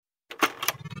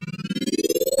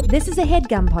This is a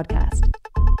HeadGum podcast.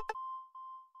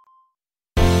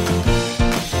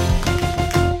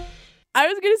 I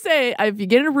was going to say, if you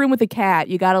get in a room with a cat,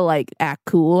 you got to, like, act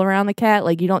cool around the cat.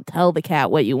 Like, you don't tell the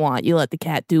cat what you want. You let the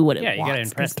cat do what it wants. Yeah, you got to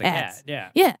impress the cat.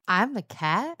 Yeah. I'm the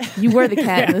cat? You were the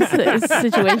cat in this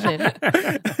situation.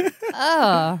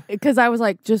 Oh. Because I was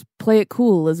like, just play it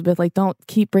cool, Elizabeth. Like, don't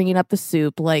keep bringing up the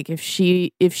soup. Like, if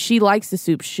she likes the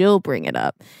soup, she'll bring it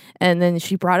up. And then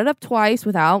she brought it up twice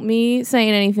without me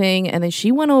saying anything. And then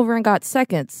she went over and got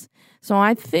seconds. So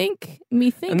I think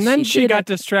and then she got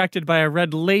distracted by a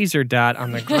red laser dot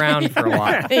on the ground for a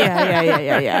while.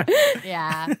 Yeah.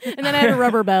 Yeah. And then I had a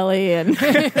rubber belly and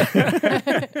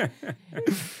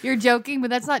You're joking,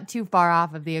 but that's not too far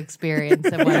off of the experience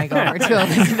of when I go over to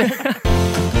Elizabeth.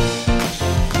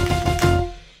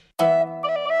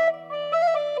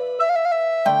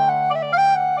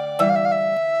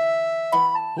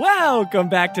 Welcome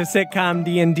back to Sitcom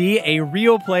D&D, a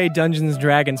real play Dungeons &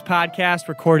 Dragons podcast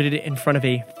recorded in front of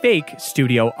a fake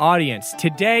studio audience.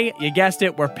 Today, you guessed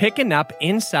it, we're picking up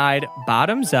inside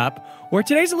Bottoms Up, where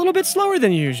today's a little bit slower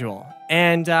than usual.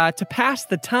 And to pass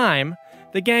the time,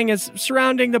 the gang is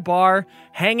surrounding the bar,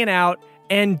 hanging out,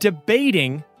 and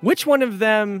debating which one of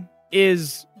them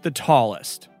is the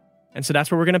tallest. And so that's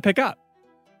where we're going to pick up.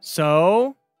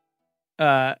 So,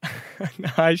 I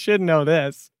should know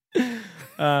this.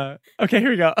 Okay, here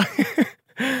we go.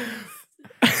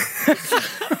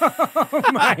 Oh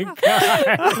my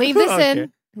God. Leave this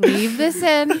in. Leave this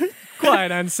in.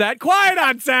 Quiet on set. Quiet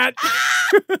on set.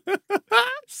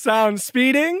 Sound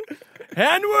speeding.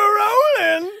 And we're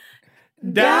rolling.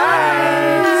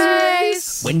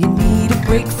 Dice. When you need a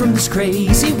break from this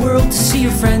crazy world to see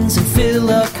your friends and fill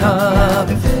a cup,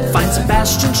 find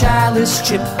Sebastian, Chalice,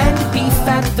 Chip, and Beef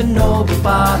at the Noble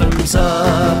Bottoms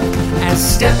Up.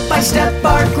 As step by step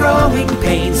our growing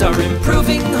pains are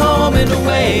improving home and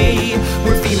away,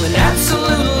 we're feeling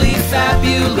absolutely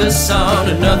fabulous on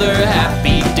another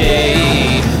happy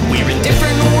day. We're in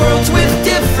different worlds with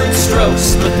different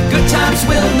strokes, but the good times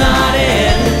will not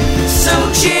end. So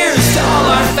cheers to all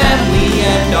our family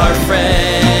and our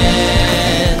friends.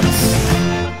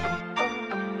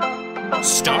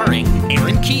 Starring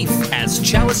Aaron Keith as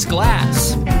Chalice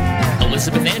Glass,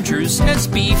 Elizabeth Andrews as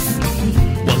Beef,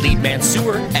 Waleed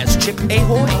Mansour as Chip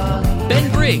Ahoy,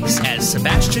 Ben Briggs as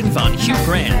Sebastian von Hugh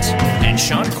Grant, and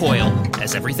Sean Coyle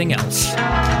as everything else.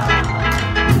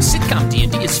 Sitcom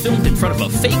D&D is filmed in front of a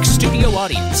fake studio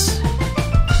audience.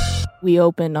 we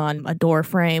opened on a door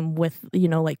frame with,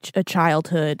 like a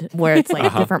childhood where it's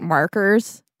like different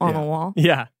markers on the wall.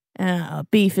 Yeah.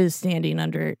 Beef is standing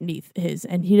underneath his,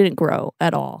 and he didn't grow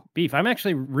at all. Beef, I'm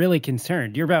actually really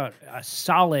concerned. You're about a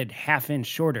solid half-inch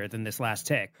shorter than this last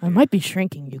tick. I might be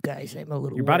shrinking, you guys. I'm a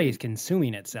little Your body is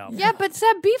consuming itself. Yeah, but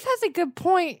Seb, Beef has a good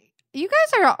point. You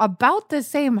guys are about the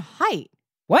same height.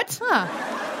 What? Huh.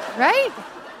 Right?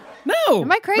 No.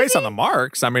 Am I crazy? Based on the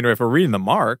marks. I mean, if we're reading the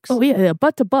marks. Oh, yeah,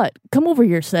 butt to butt. Come over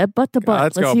here, Seb. Butt to butt.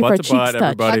 Let's go. See if Butt our to cheeks butt, touch.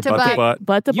 everybody. Butt to butt.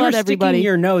 Butt to You're butt, everybody. sticking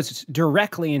your nose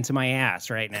directly into my ass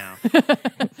right now.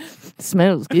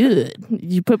 Smells good.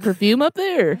 You put perfume up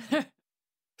there?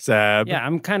 Seb. Yeah,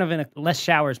 I'm kind of in a less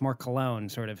showers, more cologne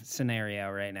sort of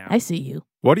scenario right now. I see you.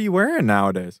 What are you wearing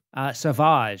nowadays?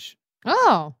 Sauvage.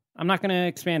 Oh. I'm not going to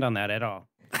expand on that at all.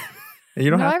 You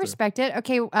don't No, have I to. respect it.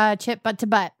 Okay, Chip, butt to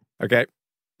butt. Okay.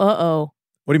 Uh-oh.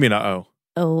 What do you mean, uh-oh?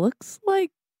 It looks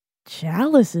like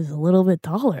Chalice is a little bit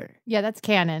taller. Yeah, that's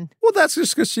canon. Well, that's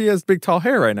just because she has big, tall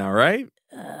hair right now, right?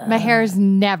 My hair's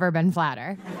never been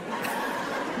flatter.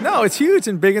 No, it's huge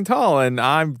and big and tall, and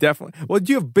I'm definitely... Well,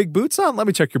 do you have big boots on? Let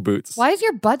me check your boots. Why is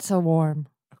your butt so warm?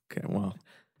 Okay, well,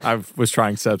 I was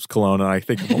trying Seb's cologne, and I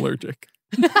think I'm allergic.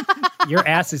 Your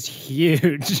ass is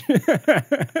huge.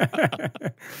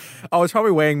 Oh, it's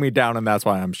probably weighing me down, and that's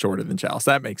why I'm shorter than Chalice.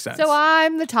 That makes sense. So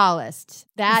I'm the tallest.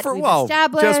 That we've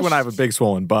established. Just when I have a big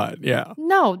swollen butt, yeah.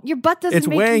 No, your butt doesn't It's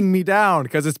make weighing me down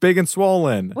because it's big and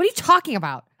swollen. What are you talking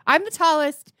about? I'm the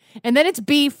tallest, and then it's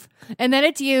Beef, and then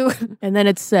it's you. And then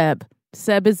it's Seb.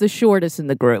 Seb is the shortest in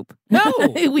the group. No.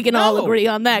 We can all agree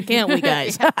on that, can't we,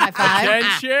 guys? High five.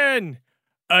 Attention!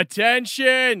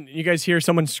 Attention! You guys hear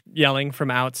someone yelling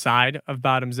from outside of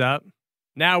Bottoms Up?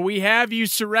 Now we have you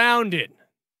surrounded.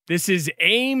 This is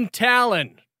Aim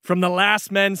Talon from The Last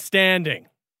Men Standing.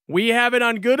 We have it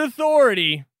on good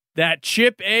authority that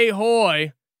Chip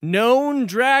Ahoy, known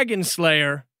Dragon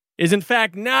Slayer, is in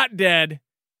fact not dead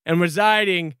and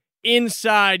residing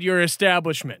inside your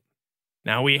establishment.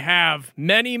 Now we have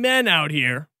many men out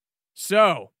here,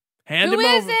 so hand Who him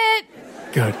is over. it?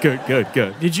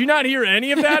 Good. Did you not hear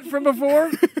any of that from before?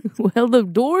 Well, the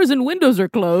doors and windows are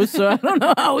closed, so I don't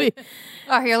know how we...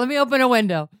 Oh, here, let me open a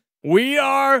window. We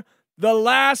are the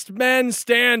last men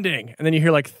standing. And then you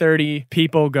hear like 30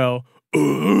 people go,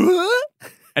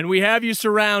 and we have you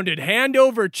surrounded. Hand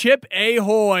over Chip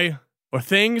Ahoy, or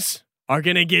things are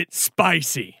going to get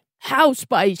spicy. How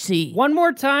spicy? One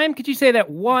more time? Could you say that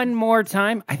one more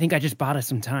time? I think I just bought us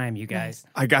some time, you guys.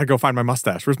 I gotta go find my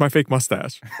mustache. Where's my fake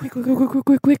mustache? Quick.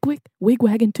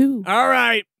 Wigwagon 2. All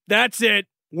right, that's it.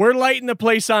 We're lighting the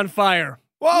place on fire.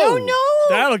 Whoa! No.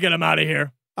 That'll get them out of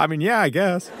here. I mean, yeah, I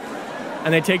guess.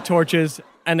 And they take torches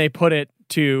and they put it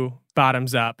to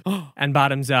Bottoms Up. And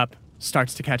Bottoms Up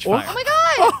starts to catch fire. Oh my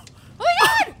god! Oh my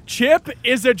god! Chip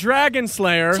is a dragon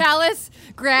slayer. Chalice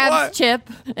grabs What? Chip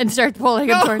and starts pulling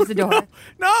him towards the door.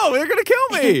 No, they're gonna kill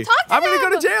me. Talk to I'm gonna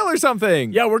them. go to jail or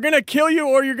something. Yeah, we're going to kill you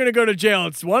or you're going to go to jail.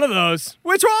 It's one of those.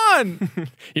 Which one?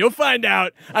 You'll find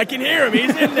out. I can hear him.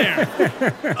 He's in there.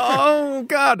 Oh,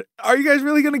 God. Are you guys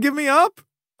really gonna give me up?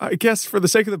 I guess for the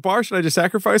sake of the bar, should I just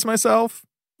sacrifice myself?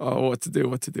 Oh, what to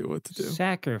do?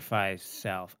 Sacrifice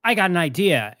self. I got an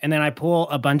idea. And then I pull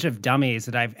a bunch of dummies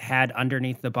that I've had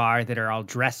underneath the bar that are all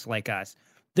dressed like us.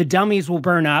 The dummies will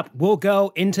burn up. We'll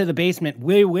go into the basement.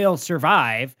 We will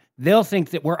survive. They'll think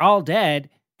that we're all dead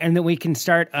and that we can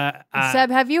start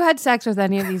Seb, have you had sex with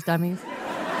any of these dummies?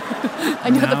 I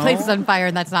know the place is on fire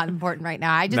and that's not important right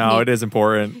now. No, it is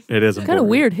important. It is Kind of important.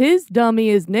 weird. His dummy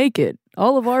is naked.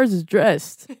 All of ours is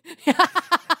dressed. Good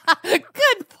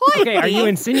point. Okay, are you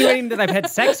insinuating that I've had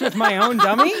sex with my own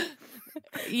dummy?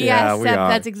 Yes, Yeah, we Seb, are.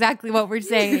 that's exactly what we're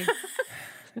saying.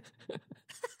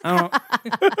 I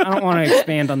don't want to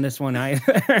expand on this one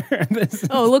either.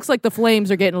 Oh, it looks like the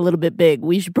flames are getting a little bit big.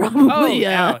 We should probably...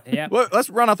 yeah. Well, let's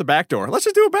run out the back door. Let's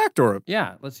just do a back door.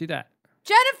 Yeah, let's do that.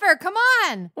 Jennifer, come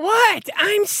on. What?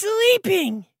 I'm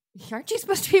sleeping. Aren't you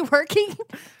supposed to be working?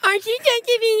 Aren't you just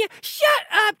giving... Shut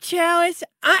up, Chalice.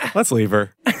 Let's leave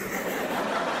her.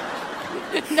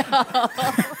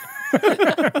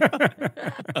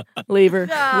 Leave her.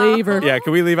 Leave her. Yeah,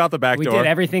 can we leave out the back We door? did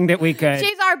everything that we could.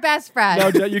 She's our best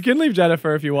friend. No, you can leave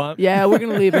Jennifer if you want. Yeah, we're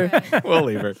going to leave her. We'll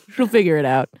leave her. She'll figure it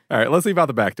out. All right, let's leave out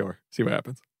the back door. See what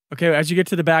happens. Okay, as you get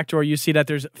to the back door, you see that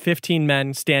there's 15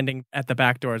 men standing at the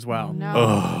back door as well. No.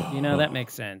 Oh, You know, that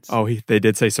makes sense. they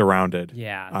did say surrounded.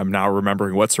 Yeah. I'm now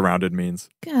remembering what surrounded means.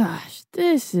 Gosh,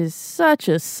 this is such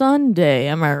a Sunday.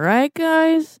 Am I right,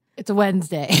 guys? It's a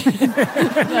Wednesday.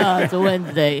 No, it's a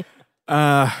Wednesday.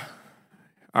 All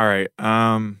right.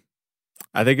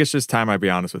 I think it's just time I be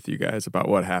honest with you guys about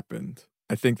what happened.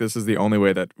 I think this is the only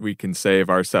way that we can save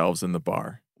ourselves in the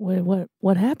bar. Wait,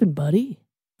 what happened, buddy?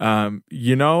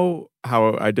 You know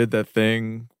how I did that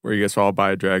thing where you get swallowed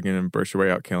by a dragon and burst your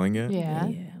way out killing it? Yeah.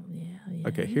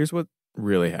 Okay, here's what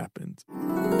really happened.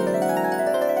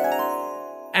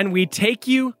 And we take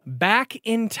you back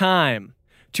in time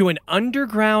to an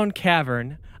underground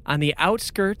cavern on the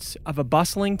outskirts of a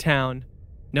bustling town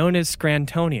known as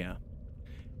Scrantonia.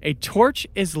 A torch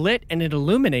is lit and it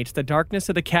illuminates the darkness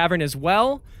of the cavern as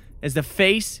well as the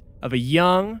face of a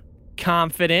young,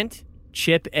 confident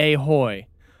Chip Ahoy.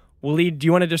 Waleed, do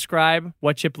you want to describe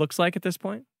what Chip looks like at this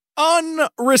point?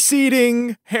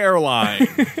 Unreceding hairline.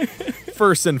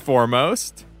 First and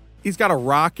foremost, he's got a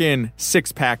rockin'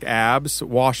 six-pack abs,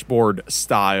 washboard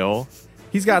style.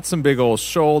 He's got some big old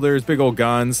shoulders, big old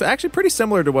guns. Actually pretty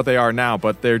similar to what they are now,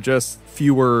 but they're just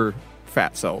fewer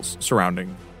fat cells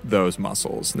surrounding those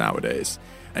muscles nowadays.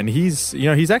 And he's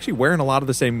actually wearing a lot of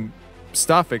the same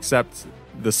stuff, except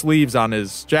the sleeves on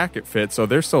his jacket fit, so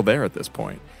they're still there at this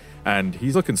point. And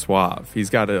he's looking suave. He's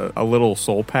got a little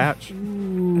soul patch,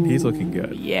 and he's looking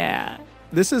good. Yeah.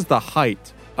 This is the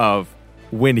height of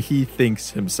when he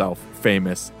thinks himself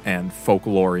famous and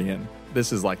folklorian.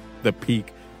 This is like the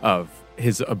peak of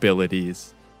his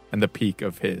abilities and the peak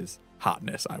of his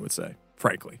hotness, I would say,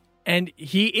 frankly. And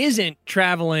he isn't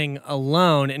traveling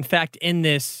alone. In fact, in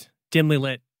this dimly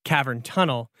lit cavern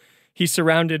tunnel, he's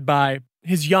surrounded by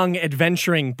his young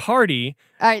adventuring party.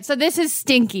 All right, so this is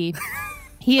Stinky.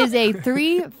 He is a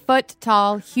 3-foot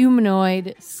tall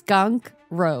humanoid skunk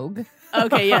rogue.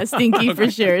 Okay, yeah, Stinky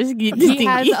for sure. He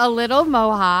has a little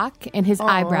mohawk and his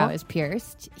eyebrow is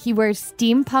pierced. He wears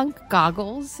steampunk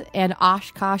goggles and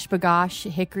Oshkosh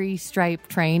Bagosh hickory stripe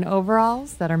train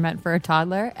overalls that are meant for a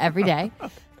toddler every day.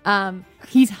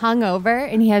 He's hungover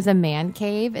and he has a man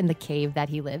cave in the cave that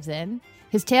he lives in.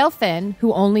 His tail Finn,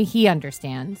 who only he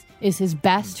understands, is his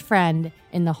best friend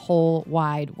in the whole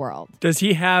wide world. Does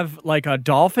he have like a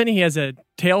dolphin? He has a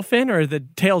tail fin, or the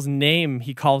tail's name,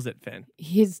 he calls it Finn?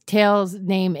 His tail's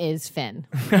name is Finn.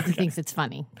 He thinks it's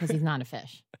funny because he's not a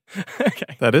fish.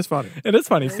 Okay. That is funny. It is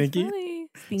funny, Stinky.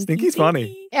 Stinky's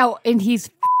funny. Oh, and he's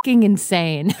fucking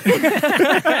insane.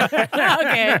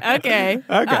 Okay. Okay,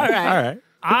 all right.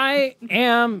 I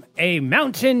am a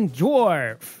mountain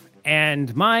dwarf,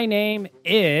 and my name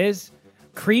is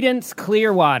Credence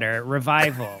Clearwater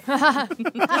Revival.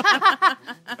 I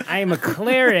am a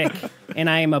cleric, and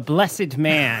I am a blessed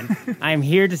man. I am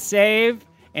here to save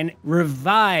and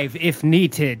revive if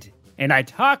needed. And I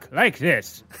talk like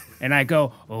this. And I go,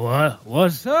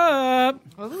 what's up?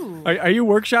 Are you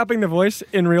workshopping the voice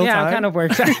in real time? Yeah, I'm kind of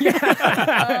workshopping.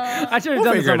 I should have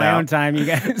done this on my own time, you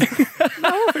guys.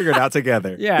 We'll figure it out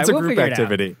together. Yeah, it's a we'll group figure it out.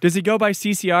 activity. Does he go by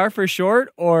CCR for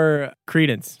short or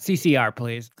Credence? CCR,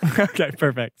 please. Okay,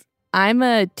 perfect. I'm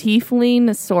a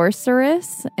tiefling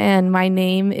sorceress, and my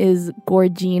name is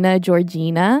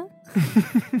Georgina.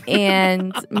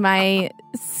 And my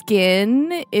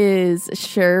skin is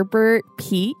sherbet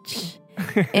peach.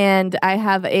 And I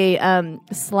have a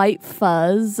slight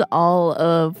fuzz all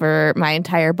over my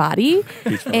entire body.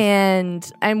 And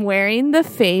I'm wearing the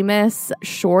famous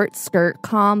short skirt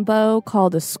combo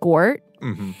called a skort.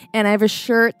 Mm-hmm. And I have a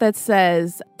shirt that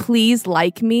says, "Please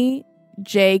like me,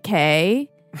 JK."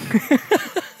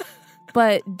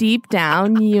 But deep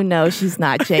down, you know she's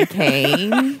not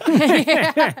JK.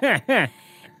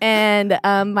 And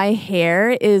my hair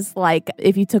is like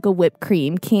if you took a whipped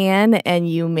cream can and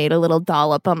you made a little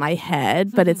dollop on my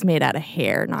head, but it's made out of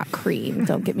hair, not cream.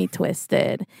 Don't get me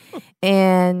twisted.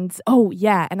 And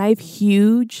and I have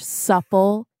huge,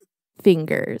 supple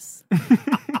fingers.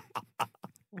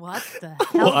 What the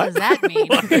hell does that mean?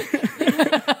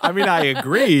 I mean, I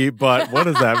agree, but what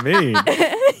does that mean?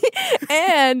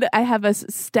 And I have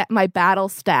my battle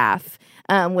staff,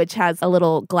 which has a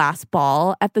little glass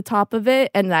ball at the top of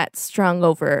it, and that's strung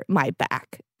over my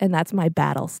back. And that's my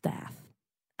battle staff.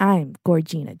 I'm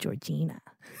Georgina.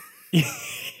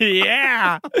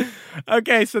 Yeah.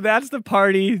 Okay, so that's the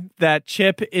party that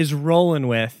Chip is rolling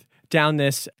with down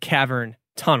this cavern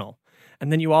tunnel.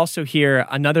 And then you also hear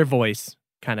another voice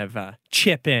kind of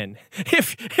chip in,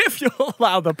 if you'll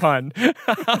allow the pun.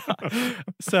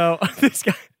 So this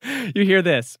guy, you hear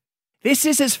this. This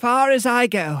is as far as I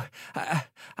go.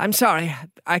 I'm sorry,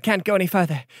 I can't go any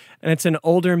further. And it's an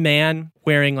older man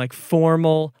wearing like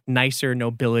formal, nicer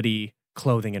nobility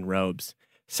clothing and robes.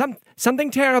 Something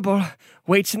terrible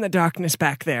waits in the darkness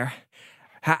back there.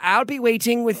 I'll be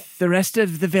waiting with the rest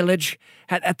of the village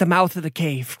at the mouth of the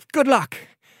cave. Good luck.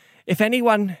 If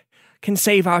anyone can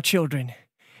save our children,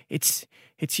 it's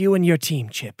you and your team,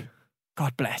 Chip.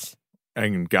 God bless.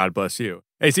 And God bless you.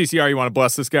 Hey, CCR, you want to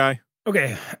bless this guy?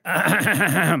 Okay.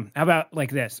 How about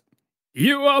like this?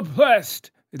 You are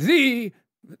blessed. The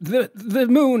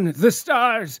moon, the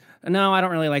stars. No, I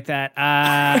don't really like that.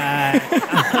 I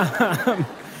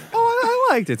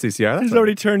liked it, CCR. He's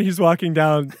already turned. He's walking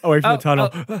down away from the tunnel.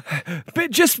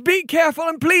 But just be careful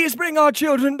and please bring our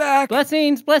children back.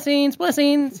 Blessings.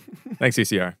 Thanks,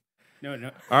 CCR.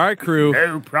 No. All right, crew.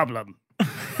 No problem.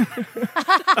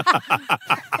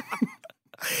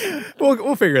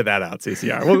 We'll figure that out,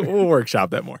 CCR. We'll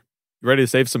workshop that more. You ready to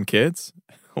save some kids?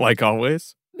 Like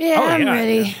always? Yeah, I'm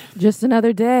ready. Just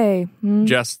another day.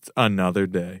 Just another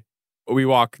day. We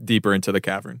walk deeper into the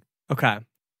cavern. Okay.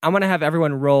 I'm going to have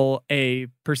everyone roll a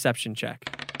perception check.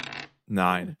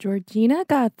 9. Georgina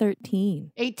got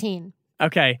 13. 18.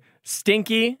 Okay.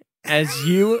 Stinky, as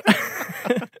you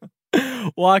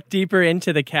walk deeper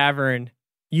into the cavern,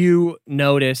 you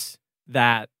notice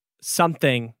that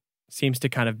something seems to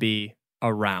kind of be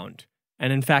around.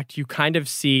 And in fact, you kind of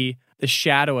see the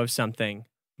shadow of something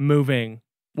moving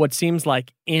what seems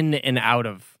like in and out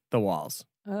of the walls.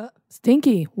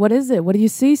 Stinky, what is it? What do you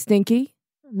see, Stinky?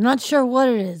 I'm not sure what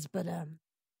it is, but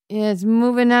it's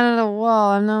moving out of the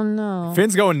wall. I don't know.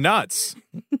 Finn's going nuts.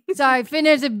 Sorry, Finn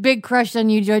has a big crush on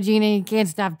you, Georgina. You can't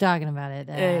stop talking about it.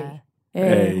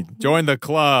 Hey, join the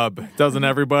club. Doesn't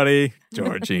everybody?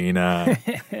 Georgina.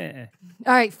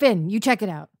 All right, Finn, you check it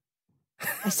out.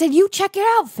 I said you check it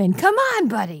out, Finn. Come on,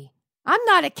 buddy. I'm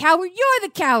not a coward. You're the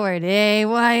coward. Hey,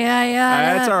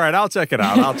 It's all right. I'll check it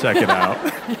out.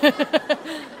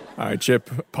 All right,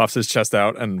 Chip puffs his chest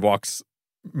out and walks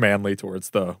manly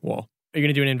towards the wall. Are you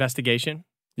going to do an investigation?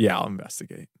 Yeah, I'll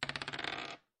investigate.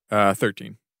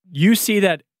 13. You see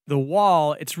that the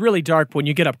wall, it's really dark, but when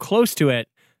you get up close to it,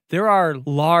 there are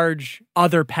large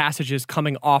other passages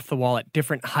coming off the wall at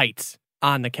different heights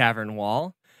on the cavern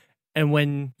wall. And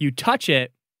when you touch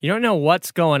it, you don't know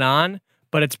what's going on,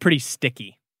 but it's pretty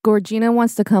sticky. Georgina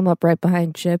wants to come up right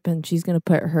behind Chip, and she's going to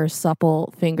put her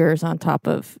supple fingers on top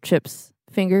of Chip's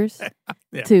fingers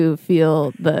to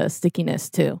feel the stickiness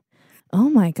too. Oh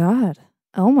my God.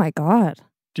 Do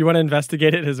you want to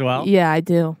investigate it as well? Yeah, I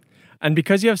do. And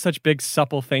because you have such big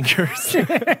supple fingers,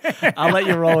 I'll let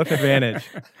you roll with advantage.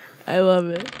 I love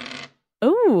it.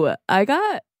 Oh, I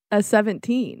got a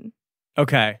 17.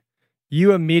 Okay.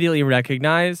 You immediately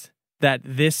recognize that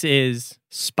this is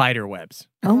spider webs.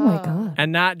 Oh my God.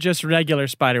 And not just regular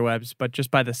spider webs, but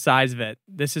just by the size of it,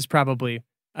 this is probably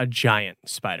a giant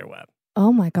spider web.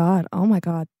 Oh my God. Oh my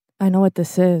God. I know what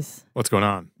this is. What's going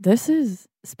on? This is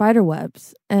spider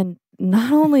webs. And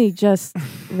not only just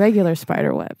regular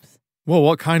spider webs. Well,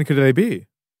 what kind could they be?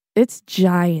 It's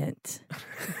giant.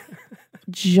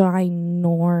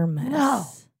 Ginormous. No.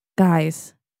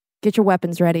 Guys, get your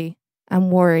weapons ready. I'm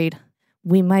worried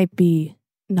we might be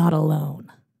not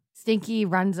alone. Stinky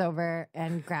runs over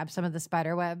and grabs some of the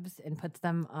spider webs and puts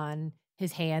them on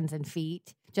his hands and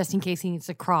feet, just in case he needs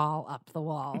to crawl up the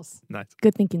walls. Nice.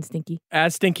 Good thinking, Stinky.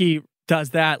 As Stinky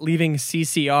does that, leaving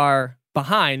CCR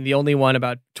behind, the only one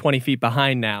about 20 feet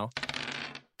behind now,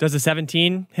 does a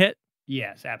 17 hit?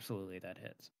 Yes, absolutely. That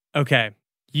hits. Okay.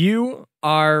 You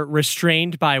are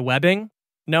restrained by webbing.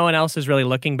 No one else is really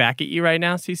looking back at you right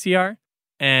now, CCR.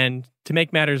 And to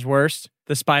make matters worse,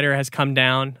 the spider has come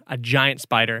down, a giant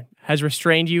spider, has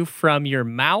restrained you from your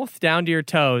mouth down to your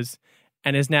toes,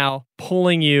 and is now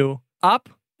pulling you up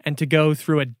and to go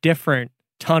through a different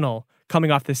tunnel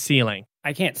coming off the ceiling.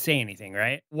 I can't say anything,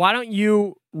 right? Why don't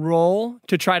you roll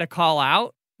to try to call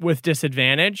out with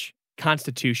disadvantage?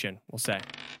 Constitution, we'll say.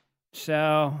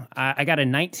 So I got a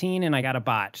 19 and I got a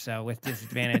botch. So with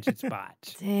disadvantage, it's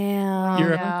botch. Damn.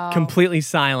 You're no. completely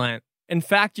silent. In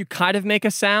fact, you kind of make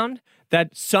a sound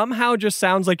that somehow just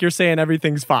sounds like you're saying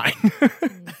everything's fine.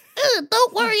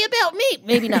 Don't worry about me.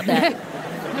 Maybe not that.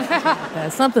 Yeah,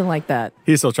 something like that.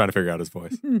 He's still trying to figure out his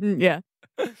voice. Yeah.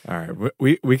 All right,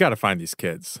 we got to find these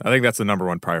kids. I think that's the number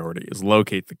one priority is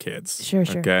locate the kids. Sure.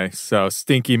 Okay, so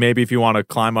Stinky, maybe if you want to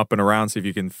climb up and around, see if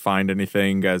you can find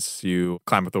anything as you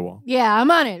climb up the wall. Yeah, I'm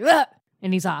on it.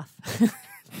 And he's off.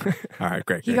 All right,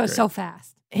 great. He goes so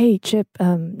fast. Hey, Chip,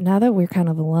 now that we're kind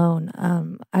of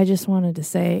alone, I just wanted to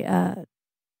say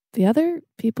the other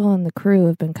people on the crew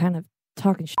have been kind of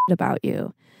talking shit about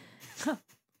you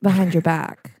behind your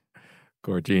back.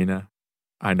 Gorgina,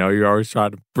 I know you're always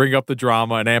trying to bring up the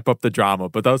drama and amp up the drama,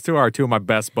 but those two are two of my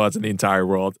best buds in the entire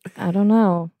world. I don't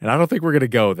know. And I don't think we're going to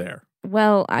go there.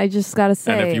 Well, I just got to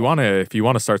say. And if you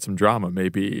want to start some drama,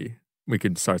 maybe we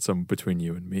can start some between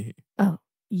you and me. Oh,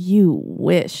 you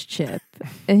wish, Chip.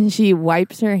 And she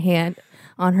wipes her hand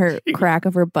on her crack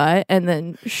of her butt and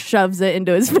then shoves it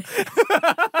into his face.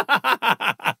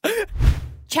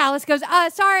 Chalice goes,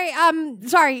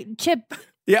 sorry, Chip.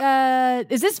 Yeah.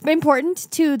 Is this important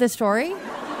to the story?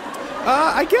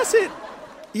 I guess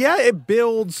it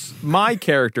builds my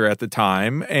character at the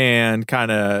time and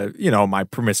kind of, my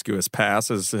promiscuous past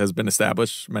has been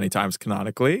established many times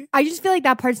canonically. I just feel like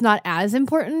that part's not as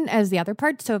important as the other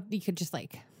part, so you could just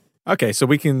Okay, so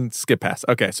we can skip past.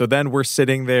 Okay, so then we're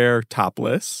sitting there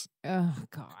topless. Oh,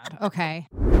 God. Okay.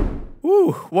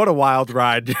 Ooh, what a wild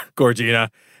ride, Gorgina.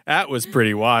 That was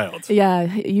pretty wild. Yeah,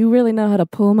 you really know how to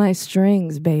pull my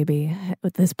strings, baby,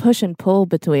 with this push and pull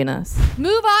between us.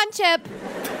 Move on, Chip.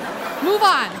 Move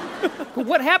on.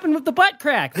 What happened with the butt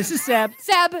crack? This is Seb.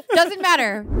 Seb, doesn't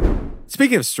matter.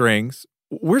 Speaking of strings,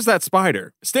 where's that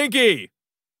spider? Stinky!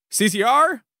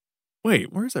 CCR?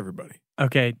 Wait, where's everybody?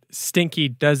 Okay, Stinky,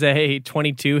 does a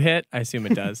 22 hit? I assume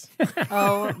it does.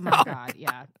 Oh, my God.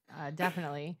 Yeah,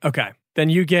 definitely. Okay,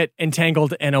 then you get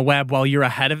entangled in a web while you're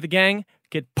ahead of the gang,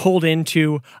 get pulled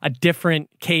into a different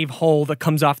cave hole that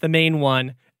comes off the main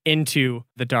one into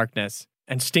the darkness.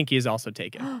 And Stinky is also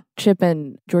taken. Chip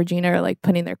and Georgina are like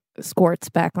putting their squirts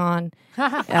back on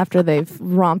after they've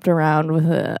romped around with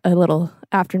a little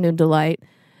afternoon delight.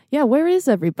 Yeah, where is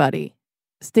everybody?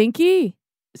 Stinky?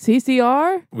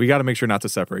 CCR? We got to make sure not to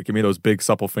separate. Give me those big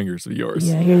supple fingers of yours.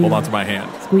 Yeah, here you Hold go. on to my hand.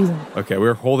 Squeeze them. Okay,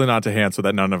 we're holding on to hands so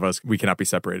that none of us, we cannot be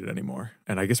separated anymore.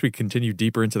 And I guess we continue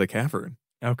deeper into the cavern.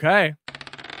 Okay.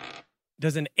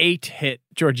 Does an 8 hit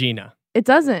Georgina? It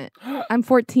doesn't. I'm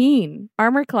 14.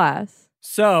 Armor class.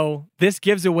 So this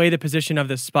gives away the position of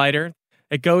the spider.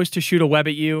 It goes to shoot a web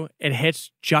at you. It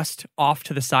hits just off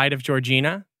to the side of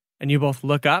Georgina. And you both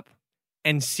look up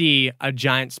and see a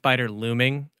giant spider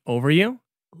looming over you.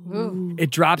 Ooh.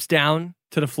 It drops down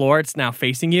to the floor. It's now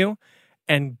facing you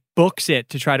and books it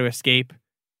to try to escape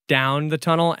down the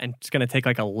tunnel. And it's going to take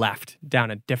like a left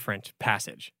down a different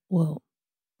passage. Whoa.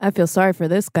 I feel sorry for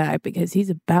this guy because he's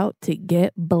about to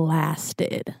get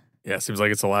blasted. Yeah, seems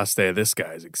like it's the last day of this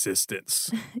guy's existence.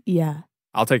 Yeah.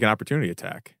 I'll take an opportunity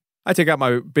attack. I take out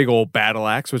my big old battle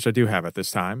axe, which I do have at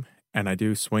this time, and I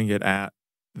do swing it at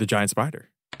the giant spider.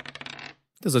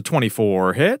 Does a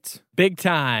 24 hit? Big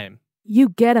time. You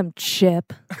get him,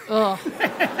 Chip. Ugh.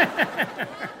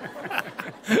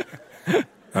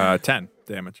 10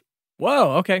 damage.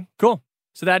 Whoa, okay, cool.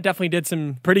 So that definitely did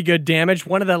some pretty good damage.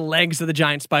 One of the legs of the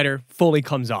giant spider fully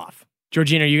comes off.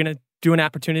 Georgina, are you going to do an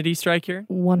opportunity strike here?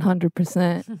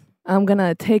 100%. I'm going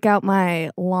to take out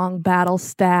my long battle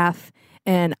staff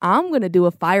and I'm going to do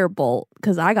a firebolt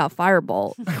because I got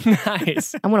firebolt.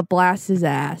 Nice. I'm going to blast his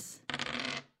ass.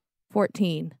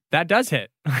 14. That does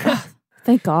hit.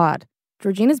 Thank God.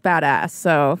 Georgina's badass,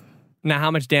 so. Now,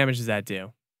 how much damage does that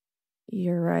do?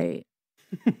 You're right.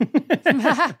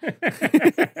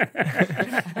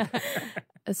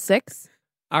 A 6?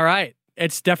 All right.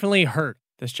 It's definitely hurt,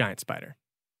 this giant spider.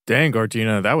 Dang,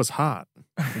 Georgina, that was hot.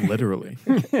 Literally.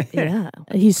 Yeah.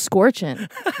 He's scorching.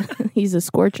 He's a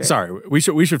scorcher. Sorry, we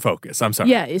should focus. I'm sorry.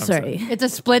 Yeah, I'm sorry. It's a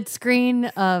split screen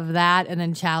of that and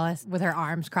then Chalice with her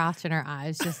arms crossed and her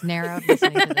eyes just narrowed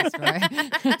listening to this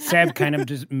story. Seb kind of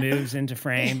just moves into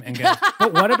frame and goes,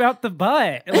 but what about the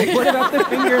butt? Like, what about the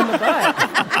finger in the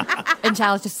butt? And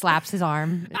Chalice just slaps his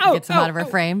arm and gets him out of her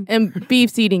frame. And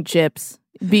Beef's eating chips.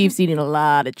 Beef's eating a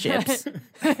lot of chips.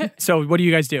 So what do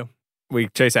you guys do? We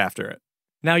chase after it.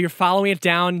 Now you're following it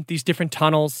down these different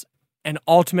tunnels, and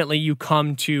ultimately you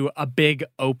come to a big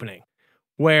opening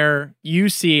where you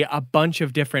see a bunch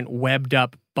of different webbed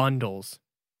up bundles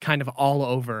kind of all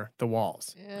over the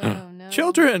walls. Oh, no.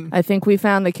 Children! I think we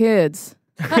found the kids.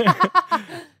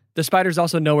 The spider's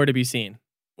also nowhere to be seen.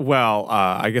 Well,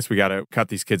 I guess we got to cut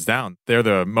these kids down. They're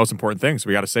the most important things.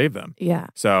 We got to save them. Yeah.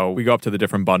 So we go up to the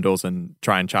different bundles and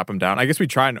try and chop them down. I guess we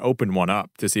try and open one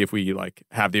up to see if we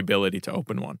have the ability to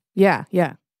open one. Yeah,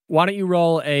 yeah. Why don't you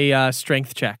roll a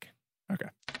strength check? Okay.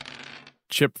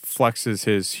 Chip flexes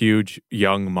his huge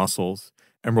young muscles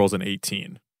and rolls an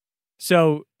 18.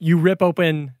 So you rip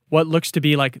open what looks to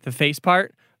be like the face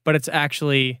part, but it's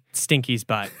actually Stinky's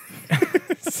butt.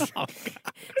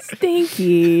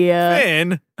 Stinky.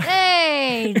 Finn!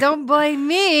 Hey, don't blame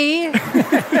me.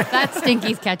 That's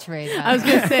Stinky's catchphrase. I was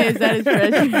going to say, is that his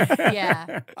treasure?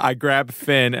 Yeah. I grab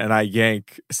Finn and I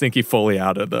yank Stinky fully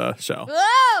out of the shell.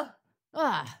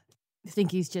 Whoa!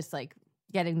 Stinky's just like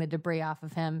getting the debris off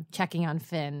of him, checking on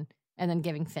Finn, and then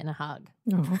giving Finn a hug.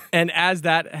 Oh. And as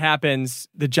that happens,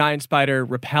 the giant spider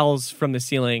repels from the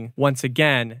ceiling once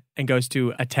again and goes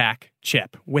to attack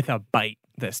Chip with a bite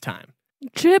this time.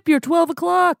 Chip, you're 12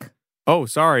 o'clock. Oh,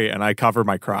 sorry. And I cover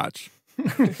my crotch.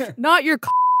 Not your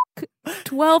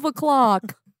 12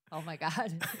 o'clock. Oh my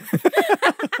God.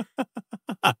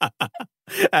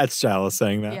 That's Chalice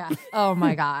saying that. Yeah. Oh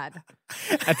my God.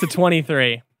 That's a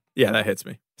 23. Yeah, that hits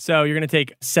me. So you're going to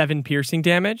take 7 piercing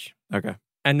damage Okay.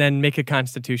 and then make a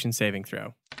constitution saving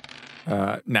throw.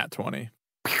 Nat 20.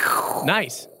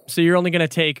 Nice. So you're only going to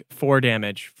take 4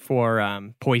 damage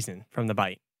for poison from the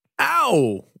bite.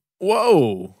 Ow!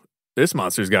 Whoa! This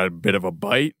monster's got a bit of a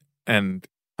bite, and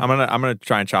I'm gonna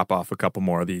try and chop off a couple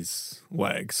more of these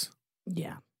legs.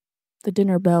 Yeah. The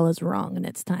dinner bell is rung and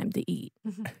it's time to eat.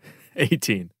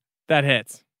 18 That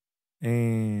hits.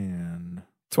 and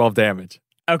 12 damage.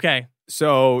 Okay.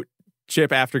 So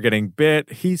Chip, after getting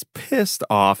bit, he's pissed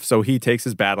off. So he takes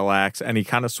his battle axe and he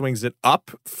kind of swings it up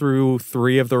through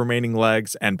 3 of the remaining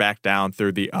legs and back down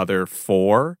through the other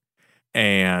 4,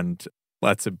 and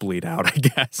lets it bleed out, I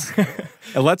guess.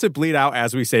 It lets it bleed out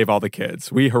as we save all the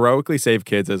kids. We heroically save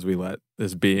kids as we let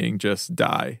this being just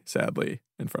die, sadly,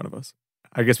 in front of us.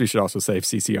 I guess we should also save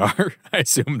CCR. I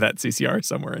assume that CCR is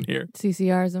somewhere in here.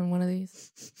 CCR's on one of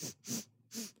these.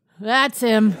 That's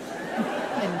him.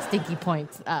 And Stinky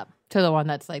points up to the one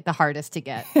that's like the hardest to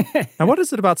get. Now, what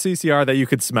is it about CCR that you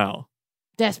could smell?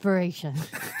 Desperation.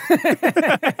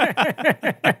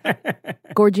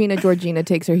 Georgina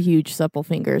takes her huge supple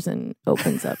fingers and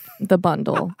opens up the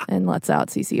bundle and lets out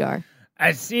CCR.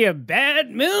 I see a bad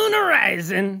moon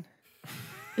arising.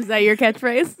 Is that your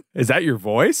catchphrase? Is that your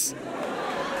voice?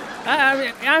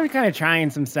 I'm kind of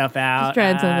trying some stuff out. Just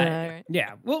trying something out, right?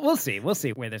 Yeah, we'll see. We'll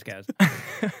see where this goes.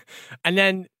 And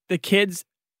then the kids,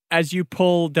 as you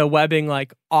pull the webbing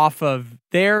off of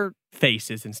their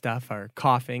faces and stuff, are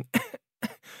coughing.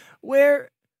 Where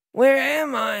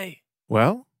am I?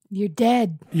 Well, You're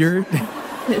dead. you're...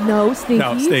 No, Stinky.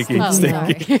 No, Stinky. Oh,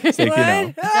 Stinky.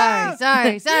 Stinky, no.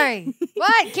 Sorry.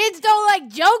 What? Kids don't like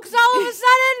jokes all of a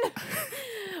sudden?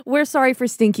 We're sorry for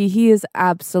Stinky. He is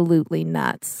absolutely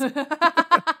nuts.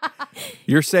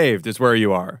 You're saved is where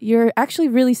you are. You're actually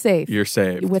really safe. You're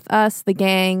saved. With us, the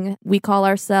gang. We call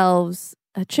ourselves...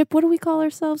 Chip, what do we call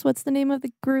ourselves? What's the name of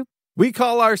the group? We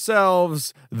call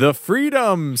ourselves the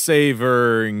Freedom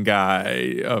Saving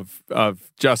Guy of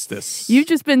Justice. You've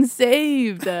just been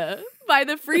saved by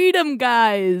the Freedom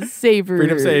Guys. Savers.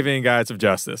 Freedom Saving Guys of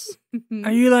Justice.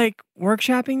 Are you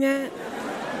workshopping that?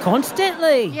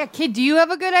 constantly. Yeah, kid, do you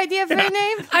have a good idea for a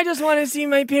name? I just want to see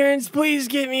my parents. Please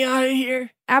get me out of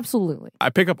here. Absolutely. I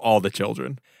pick up all the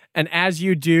children. And as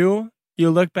you do, you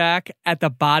look back at the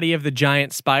body of the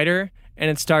giant spider, and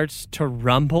it starts to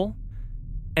rumble,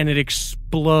 and it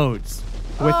explodes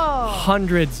with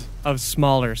hundreds of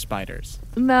smaller spiders.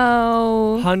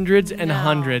 No. Hundreds and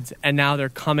hundreds, and now they're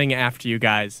coming after you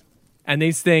guys. And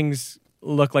these things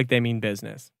look like they mean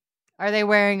business. Are they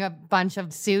wearing a bunch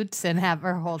of suits and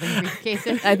are holding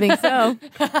briefcases? I think so.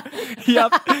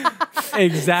 Yep.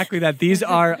 Exactly that. These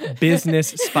are business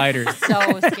spiders.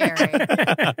 So scary.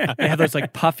 They have those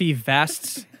like puffy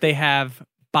vests. They have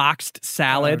boxed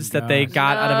salads that they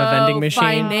got out of a vending machine.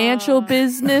 Financial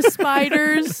business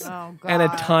spiders. Oh, God. And a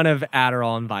ton of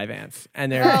Adderall and Vyvanse.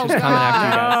 And they're just coming after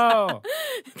you guys. Oh.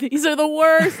 These are the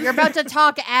worst. You're about to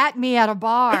talk at me at a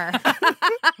bar.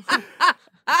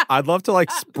 I'd love to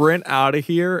like sprint out of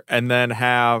here and then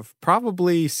have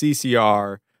probably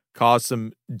CCR cause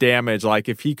some damage. Like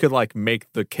if he could like make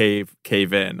the cave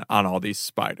in on all these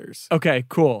spiders. Okay,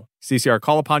 cool. CCR,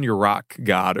 call upon your rock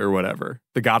god or whatever.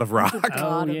 The god of rock.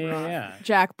 Oh, yeah.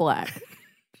 Jack Black.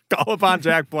 Call upon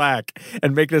Jack Black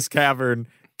and make this cavern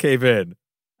cave in.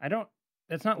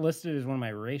 That's not listed as one of my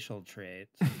racial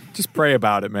traits. Just pray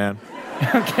about it, man.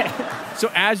 Okay.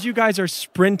 So as you guys are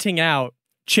sprinting out,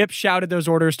 Chip shouted those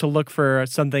orders to look for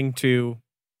something to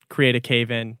create a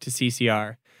cave in to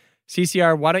CCR.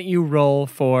 CCR, why don't you roll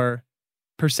for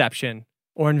perception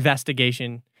or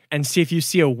investigation and see if you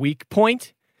see a weak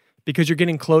point, because you're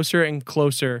getting closer and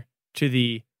closer to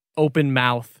the open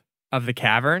mouth of the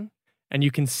cavern and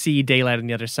you can see daylight on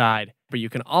the other side, but you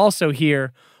can also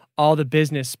hear all the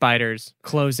business spiders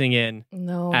closing in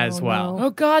as well. Oh,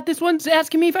 God, this one's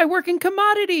asking me if I work in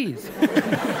commodities.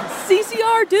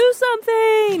 CCR, do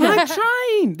something. I'm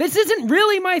trying. This isn't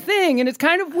really my thing, and it's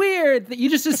kind of weird that you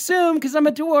just assume because I'm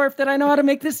a dwarf that I know how to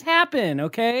make this happen,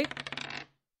 okay?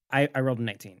 I rolled a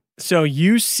 19. So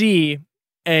you see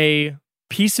a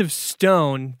piece of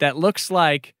stone that looks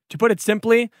like, to put it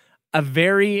simply, a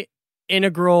very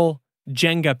integral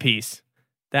Jenga piece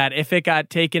that if it got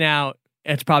taken out,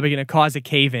 it's probably going to cause a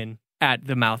cave-in at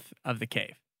the mouth of the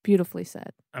cave. Beautifully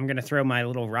said. I'm going to throw my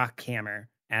little rock hammer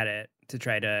at it to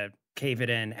try to cave it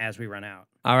in as we run out.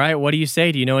 All right, what do you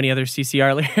say? Do you know any other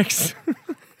CCR lyrics?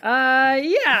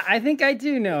 Yeah, I think I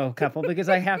do know a couple because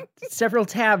I have several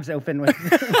tabs open with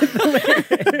the lyrics.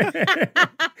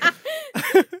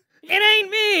 It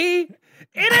ain't me!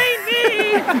 It ain't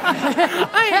me!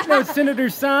 I ain't no Senator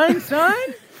son.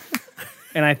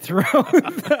 And I throw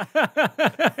the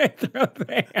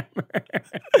hammer.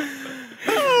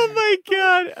 Oh my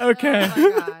God. Okay. Oh,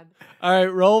 my God. All right,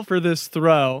 roll for this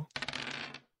throw.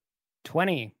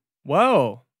 20.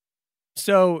 Whoa.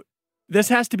 So this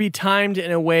has to be timed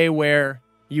in a way where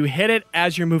you hit it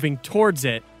as you're moving towards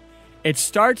it. It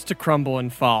starts to crumble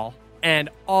and fall, and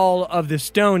all of the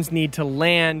stones need to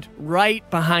land right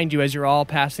behind you as you're all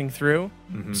passing through.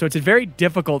 Mm-hmm. So it's a very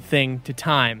difficult thing to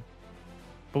time.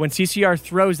 But when CCR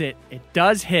throws it, it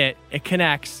does hit, it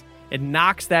connects, it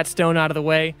knocks that stone out of the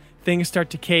way, things start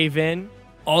to cave in.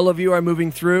 All of you are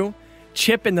moving through.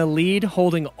 Chip in the lead,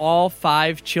 holding all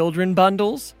 5 children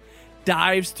bundles,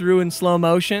 dives through in slow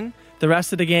motion. The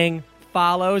rest of the gang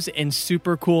follows in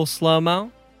super cool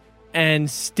slow-mo.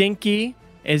 And Stinky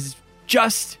is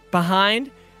just behind,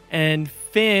 and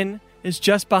Finn is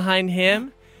just behind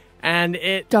him. And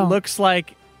it looks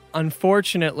like,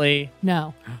 unfortunately...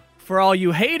 No. For all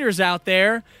you haters out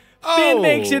there, Finn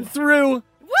makes it through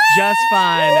just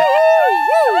fine.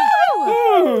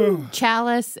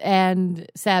 Chalice and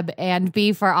Seb and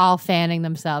Beef are all fanning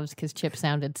themselves because Chip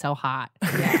sounded so hot.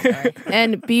 Yeah, right.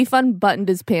 And Beef unbuttoned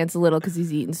his pants a little because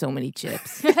he's eaten so many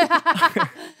chips.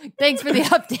 Thanks for the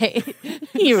update.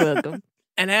 You're welcome.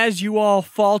 And as you all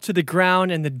fall to the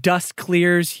ground and the dust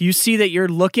clears, you see that you're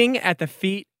looking at the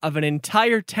feet of an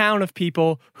entire town of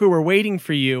people who were waiting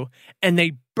for you, and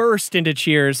they burst into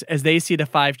cheers as they see the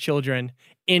 5 children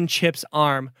in Chip's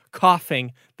arm,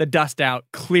 coughing the dust out,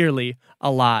 clearly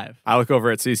alive. I look over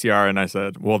at CCR and I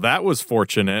said, well, that was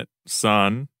fortunate,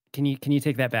 son. Can you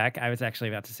take that back? I was actually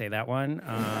about to say that one.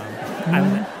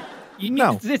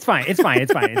 No. It's fine. It's fine.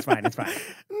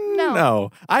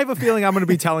 No. I have a feeling I'm going to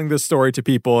be telling this story to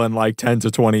people in like 10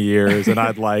 to 20 years, and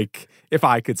I'd like if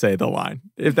I could say the line,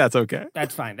 if that's okay.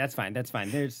 That's fine.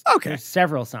 There's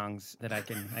several songs that I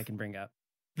can bring up.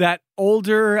 That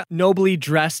older, nobly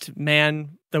dressed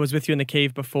man that was with you in the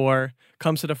cave before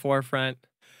comes to the forefront.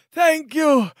 Thank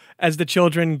you! As the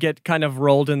children get kind of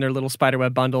rolled in their little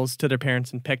spiderweb bundles to their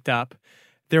parents and picked up.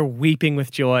 They're weeping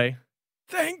with joy.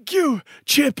 Thank you,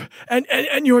 Chip, and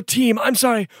your team. I'm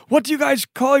sorry, what do you guys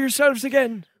call yourselves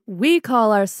again? We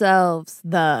call ourselves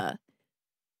the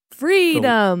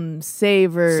Freedom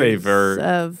Savers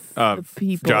of the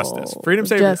people. Justice. Freedom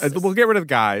Savers. Justice. We'll get rid of the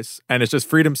guys, and it's just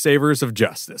Freedom Savers of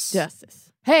Justice.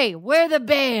 Justice. Hey, we're the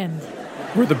band.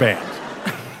 We're the band.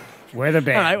 We're the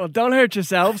band. All right, well, don't hurt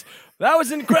yourselves. That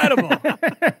was incredible.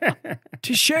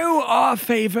 To show our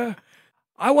favor,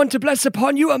 I want to bless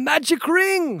upon you a magic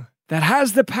ring that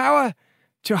has the power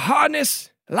to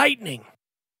harness lightning.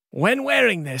 When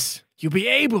wearing this, you'll be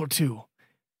able to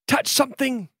touch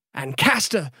something and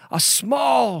cast a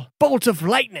small bolt of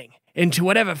lightning into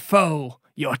whatever foe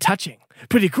you're touching.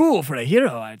 Pretty cool for a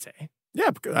hero, I'd say.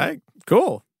 Yeah,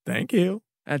 cool. Thank you.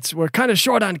 We're kind of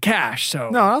short on cash, so...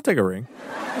 No, I'll take a ring.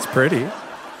 It's pretty.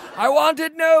 I want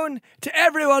it known to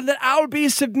everyone that I'll be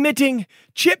submitting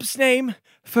Chip's name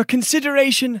for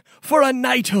consideration for a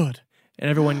knighthood. And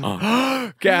everyone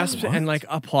gasps and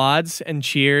applauds and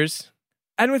cheers.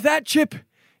 And with that, Chip,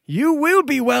 you will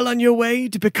be well on your way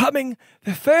to becoming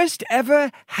the first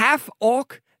ever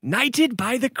half-orc knighted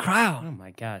by the crown. Oh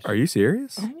my gosh. Are you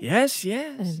serious? Yes.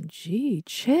 And gee,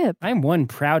 Chip. I'm one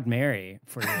proud Mary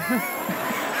for you.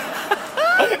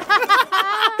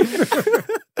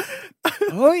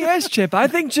 Oh, yes, Chip. I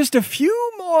think just a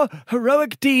few more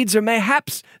heroic deeds or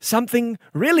mayhaps something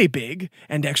really big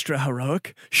and extra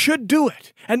heroic should do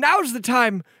it. And now's the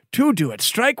time to do it.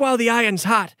 Strike while the iron's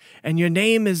hot and your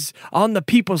name is on the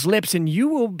people's lips and you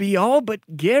will be all but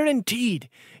guaranteed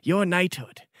your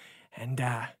knighthood. And,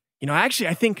 actually,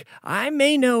 I think I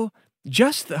may know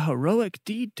just the heroic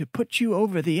deed to put you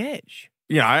over the edge.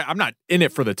 Yeah, I'm not in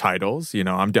it for the titles.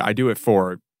 I do it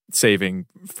for saving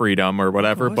freedom or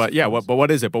whatever. But yeah, what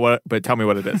is it? But tell me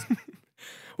what it is.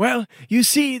 Well, you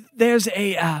see, there's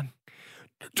a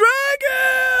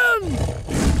dragon,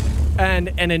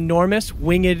 and an enormous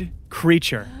winged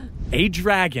creature, a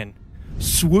dragon,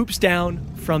 swoops down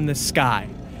from the sky,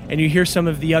 and you hear some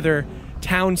of the other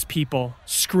townspeople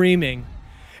screaming,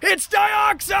 "It's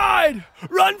Dioxide!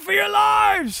 Run for your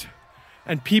lives!"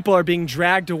 And people are being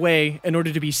dragged away in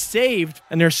order to be saved,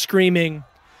 and they're screaming,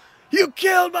 "You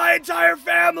killed my entire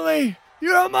family!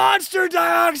 You're a monster,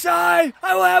 Dioxide!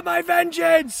 I will have my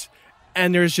vengeance!"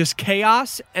 And there's just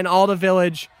chaos, and all the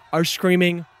village are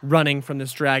screaming, running from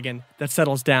this dragon that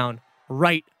settles down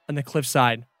right on the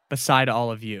cliffside beside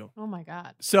all of you. Oh my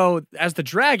God. So as the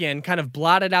dragon kind of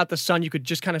blotted out the sun, you could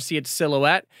just kind of see its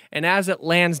silhouette. And as it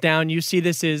lands down, you see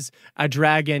this is a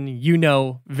dragon you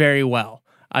know very well.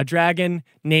 A dragon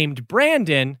named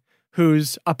Brandon,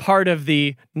 who's a part of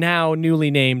the now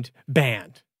newly named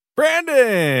band.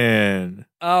 Brandon!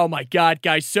 Oh my God,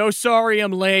 guys, so sorry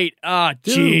I'm late. Ah,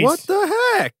 Dude, jeez. what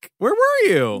the heck? Where were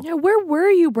you? Yeah, where were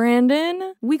you,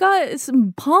 Brandon? We got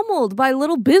pummeled by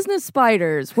little business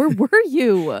spiders. Where were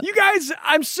you? You guys,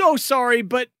 I'm so sorry,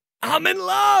 but I'm in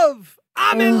love.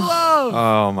 I'm in love.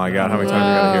 Oh my God, how many times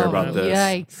I gotta hear about this?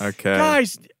 Yikes. Okay.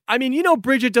 Guys,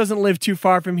 Bridget doesn't live too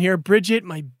far from here. Bridget,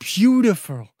 my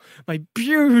beautiful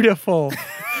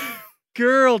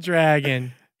girl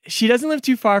dragon. She doesn't live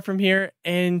too far from here,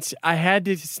 and I had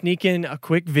to sneak in a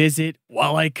quick visit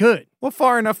while I could. Well,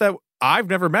 far enough that I've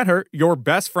never met her. Your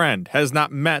best friend has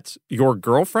not met your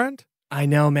girlfriend? I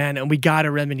know, man, and we gotta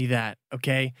remedy that,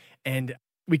 okay? And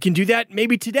we can do that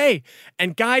maybe today.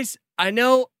 And guys, I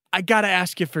know I gotta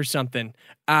ask you for something.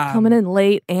 Coming in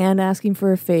late and asking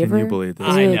for a favor. Can you believe this?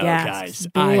 I Big know, asks. guys.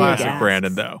 Big I know. Classic asks.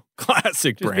 Brandon, though.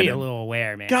 Classic Just Brandon. be a little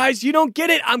aware, man. Guys, you don't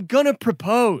get it. I'm gonna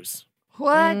propose.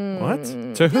 What? What?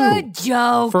 To who? Good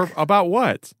joke. For about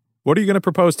what? What are you going to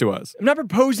propose to us? I'm not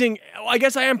proposing. Well, I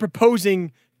guess I am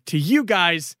proposing to you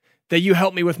guys that you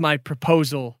help me with my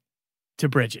proposal to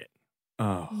Bridget.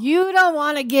 Oh. You don't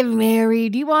want to get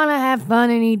married. You want to have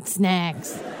fun and eat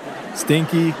snacks.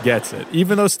 Stinky gets it.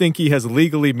 Even though Stinky has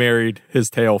legally married his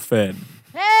tail Finn.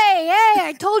 Hey,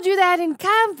 I told you that in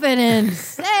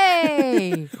confidence.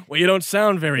 Hey. Well, you don't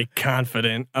sound very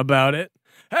confident about it.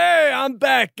 Hey, I'm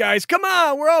back, guys. Come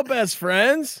on, we're all best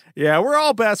friends. Yeah, we're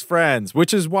all best friends,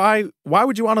 which is why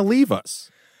would you want to leave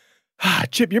us?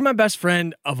 Chip, you're my best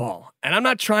friend of all. And I'm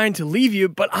not trying to leave you,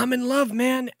 but I'm in love,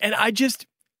 man. And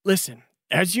listen,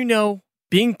 as you know,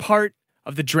 being part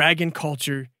of the dragon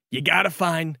culture, you gotta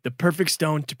find the perfect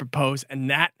stone to propose, and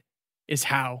that is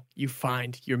how you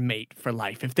find your mate for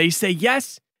life. If they say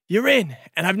yes, you're in.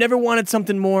 And I've never wanted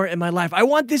something more in my life. I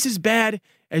want this as bad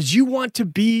as you want to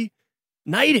be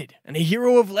knighted and a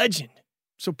hero of legend.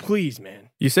 So please,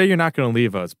 man. You say you're not going to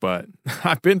leave us, but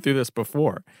I've been through this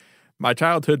before. My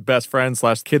childhood best friend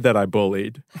 / kid that I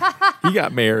bullied, he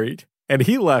got married and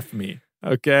he left me,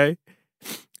 okay?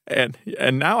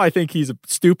 And now I think he's a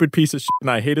stupid piece of shit, and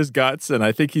I hate his guts, and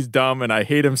I think he's dumb, and I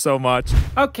hate him so much.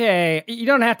 Okay, you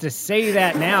don't have to say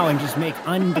that now and just make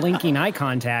unblinking eye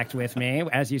contact with me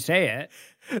as you say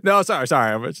it. No, sorry.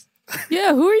 I'm just...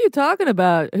 Yeah, who are you talking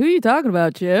about? Who are you talking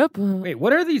about, Chip? Wait,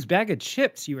 what are these bag of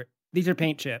chips These are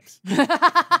paint chips.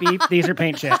 Beef, these are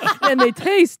paint chips. And they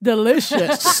taste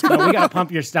delicious. No, we gotta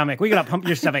pump your stomach. We gotta pump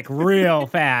your stomach real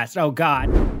fast. Oh, God.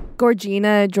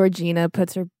 Georgina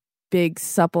puts her big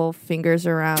supple fingers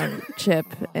around Chip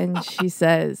and she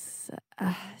says,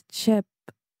 Chip,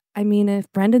 I mean, if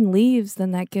Brendan leaves,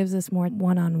 then that gives us more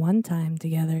one-on-one time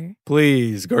together.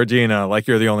 Please, Georgina, like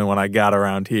you're the only one I got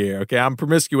around here. Okay, I'm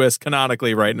promiscuous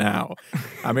canonically right now.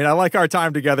 I mean, I like our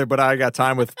time together, but I got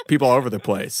time with people all over the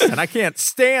place. And I can't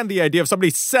stand the idea of somebody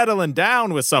settling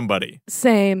down with somebody.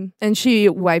 Same. And she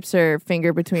wipes her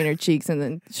finger between her cheeks and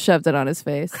then shoves it on his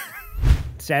face.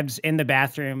 Seb's in the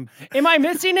bathroom. Am I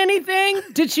missing anything?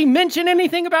 Did she mention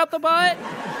anything about the butt?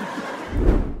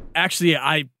 Actually,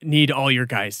 I need all your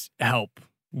guys' help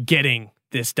getting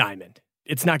this diamond.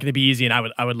 It's not going to be easy, and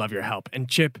I would love your help. And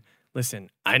Chip, listen,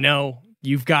 I know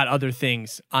you've got other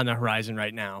things on the horizon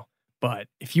right now, but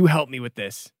if you help me with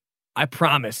this, I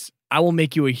promise I will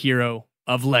make you a hero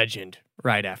of legend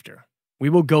right after. We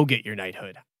will go get your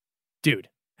knighthood. Dude,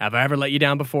 have I ever let you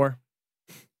down before?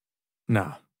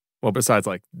 No. Well, besides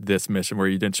like this mission where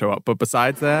you didn't show up. But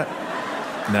besides that,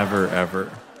 never,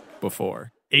 ever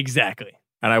before. Exactly.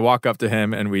 And I walk up to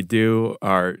him and we do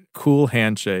our cool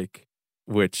handshake,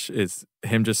 which is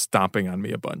him just stomping on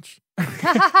me a bunch.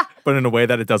 But in a way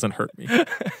that it doesn't hurt me.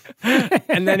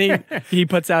 And then he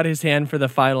puts out his hand for the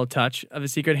final touch of the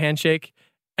secret handshake.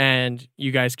 And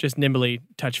you guys just nimbly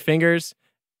touch fingers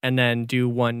and then do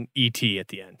one ET at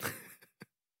the end.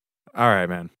 All right,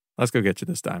 man. Let's go get you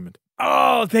this diamond.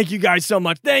 Oh, thank you guys so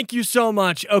much. Thank you so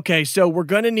much. Okay, so we're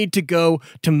going to need to go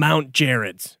to Mount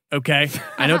Jared's, okay?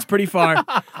 I know it's pretty far,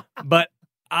 but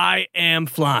I am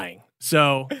flying.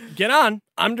 So get on.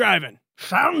 I'm driving.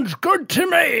 Sounds good to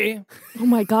me. Oh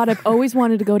my God, I've always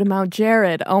wanted to go to Mount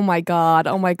Jared. Oh my God.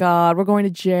 We're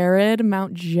going to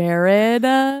Mount Jared.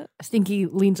 Stinky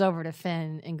leans over to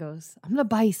Finn and goes, I'm going to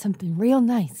buy you something real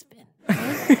nice, Finn.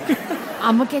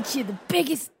 I'm going to get you the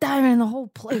biggest diamond in the whole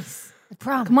place. I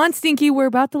promise. Come on, Stinky, we're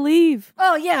about to leave.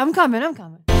 Oh, yeah, I'm coming.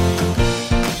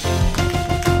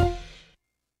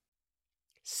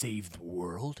 Save the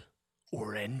world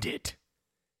or end it.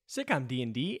 Sitcom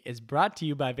D&D is brought to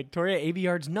you by Victoria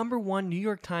Aveyard's #1 New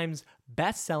York Times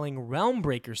best-selling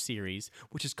Realmbreaker series,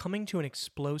 which is coming to an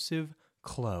explosive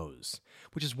close,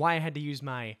 which is why I had to use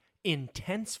my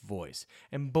intense voice.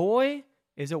 And boy,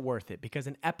 is it worth it, because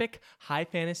an epic high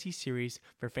fantasy series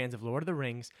for fans of Lord of the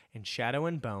Rings and Shadow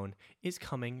and Bone is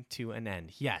coming to an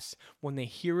end. Yes, when the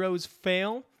heroes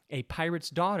fail, a pirate's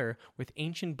daughter with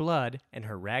ancient blood and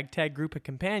her ragtag group of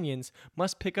companions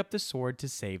must pick up the sword to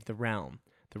save the realm.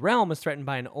 The realm is threatened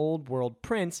by an old world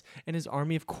prince and his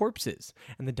army of corpses,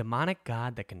 and the demonic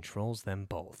god that controls them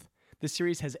both. This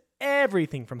series has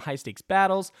everything from high-stakes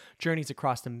battles, journeys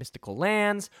across the mystical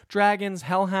lands, dragons,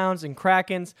 hellhounds, and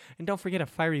krakens, and don't forget a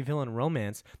fiery villain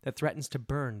romance that threatens to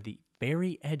burn the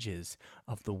very edges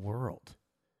of the world.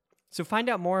 So find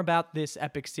out more about this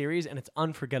epic series and its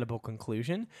unforgettable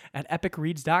conclusion at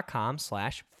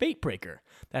epicreads.com/fatebreaker.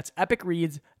 That's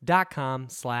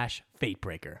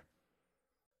epicreads.com/fatebreaker.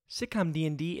 Sitcom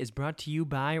D&D is brought to you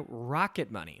by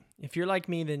Rocket Money. If you're like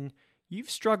me, then you've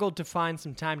struggled to find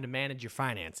some time to manage your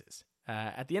finances.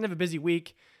 At the end of a busy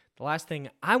week, the last thing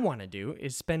I want to do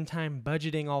is spend time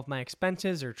budgeting all of my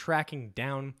expenses or tracking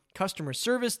down customer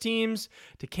service teams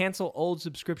to cancel old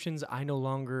subscriptions I no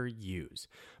longer use.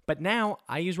 But now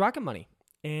I use Rocket Money,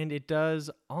 and it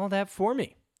does all that for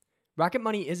me. Rocket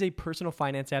Money is a personal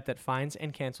finance app that finds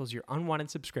and cancels your unwanted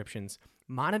subscriptions,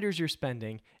 monitors your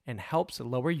spending, and helps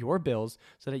lower your bills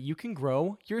so that you can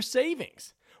grow your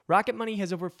savings. Rocket Money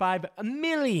has over 5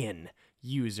 million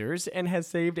users and has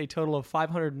saved a total of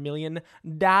 $500 million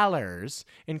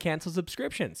in canceled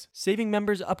subscriptions, saving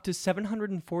members up to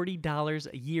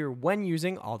 $740 a year when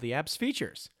using all the app's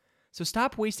features. So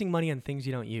stop wasting money on things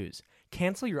you don't use.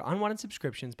 Cancel your unwanted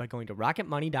subscriptions by going to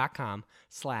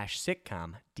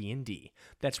rocketmoney.com/sitcomdnd.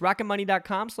 That's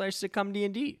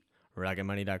rocketmoney.com/sitcomdnd.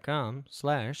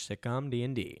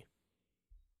 rocketmoney.com/sitcomdnd.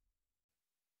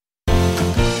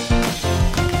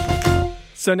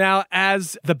 So now,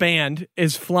 as the band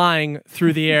is flying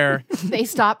through the air, They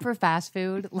stop for fast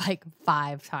food like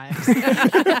 5 times.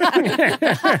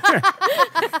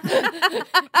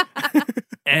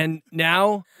 and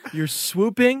now you're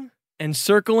swooping and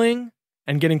circling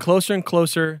and getting closer and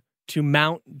closer to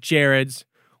Mount Jared's,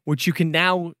 which you can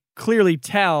now clearly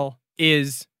tell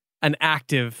is an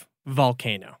active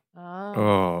volcano.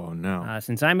 Oh, no.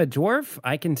 Since I'm a dwarf,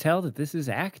 I can tell that this is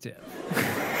active.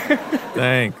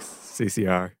 Thanks,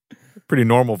 CCR. Pretty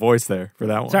normal voice there for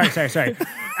that one. Sorry.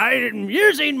 I'm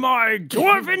using my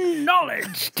dwarven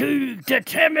knowledge to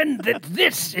determine that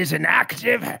this is an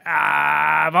active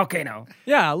volcano.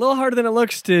 Yeah, a little harder than it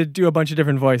looks to do a bunch of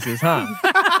different voices, huh?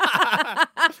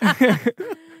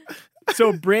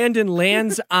 So Brandon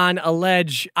lands on a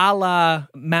ledge a la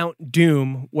Mount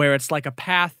Doom, where it's like a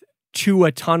path to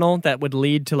a tunnel that would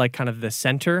lead to like kind of the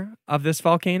center of this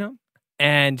volcano,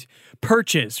 and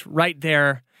perches right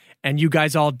there, and you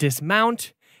guys all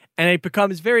dismount, and it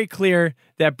becomes very clear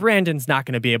that Brandon's not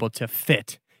going to be able to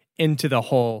fit into the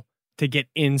hole to get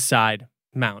inside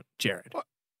Mount Jared.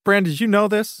 Brandon, did you know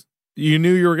this? You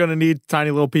knew you were going to need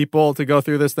tiny little people to go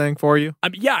through this thing for you?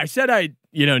 Yeah, I said I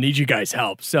need you guys'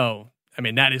 help, so... I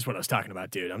mean, that is what I was talking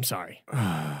about, dude. I'm sorry.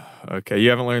 Okay, you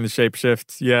haven't learned the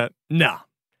shapeshift yet? No.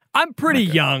 I'm pretty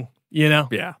young, you know?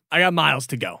 Yeah. I got miles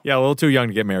to go. Yeah, a little too young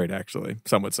to get married, actually,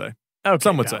 some would say. Okay,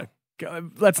 some would say.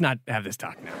 Let's not have this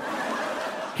talk now.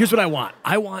 Here's what I want.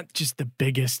 I want just the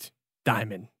biggest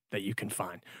diamond that you can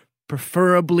find.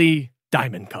 Preferably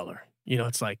diamond color. You know,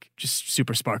 it's like just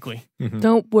super sparkly.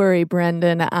 Don't worry,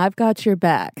 Brendan. I've got your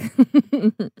back.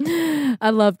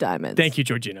 I love diamonds. Thank you,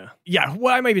 Georgina. Yeah,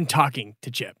 why am I even talking to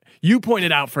Chip? You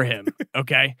pointed out for him,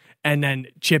 okay? And then,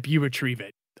 Chip, you retrieve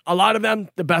it. A lot of them,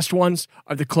 the best ones,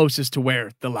 are the closest to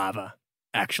where the lava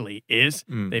actually is.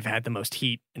 They've had the most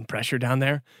heat and pressure down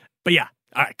there. But yeah,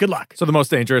 all right, good luck. So the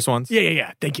most dangerous ones?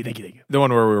 Yeah. Thank you. The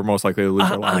one where we were most likely to lose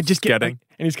our lives. Just getting.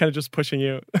 And he's kind of just pushing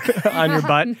you on your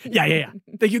butt. Yeah.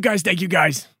 Thank you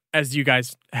guys. As you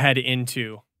guys head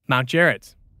into Mount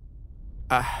Jared's.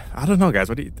 I don't know, guys.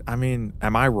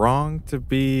 Am I wrong to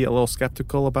be a little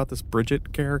skeptical about this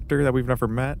Bridget character that we've never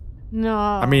met? No.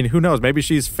 I mean, who knows? Maybe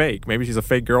she's fake. Maybe she's a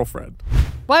fake girlfriend.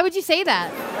 Why would you say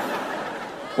that?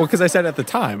 Well, because I said at the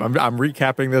time. I'm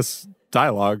recapping this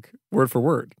dialogue word for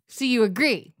word. So you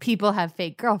agree people have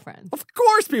fake girlfriends? Of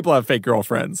course people have fake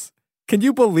girlfriends. Can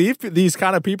you believe these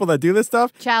kind of people that do this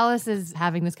stuff? Chalice is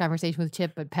having this conversation with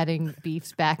Chip, but petting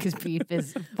Beef's back as Beef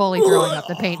is fully throwing up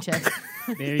the paint chip.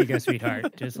 There you go,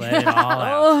 sweetheart. Just let it all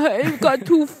out. Oh, it got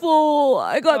too full.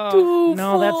 I got too full.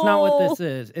 No, that's not what this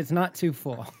is. It's not too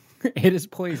full. It is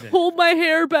poison. Hold my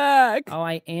hair back. Oh,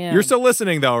 I am. You're still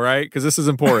listening, though, right? Because this is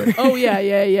important. Oh,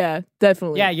 yeah.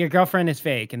 Definitely. Yeah, your girlfriend is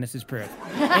fake, and this is proof.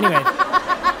 Anyway.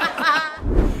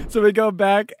 So we go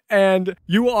back, and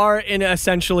you are in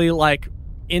essentially like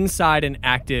inside an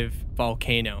active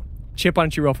volcano. Chip, why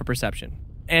don't you roll for perception?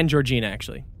 And Georgina,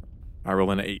 actually. I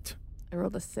roll an 8. I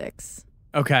rolled a 6.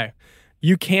 Okay.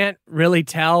 You can't really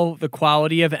tell the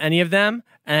quality of any of them,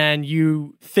 and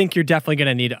you think you're definitely going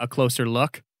to need a closer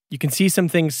look. You can see some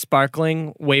things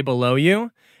sparkling way below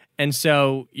you, and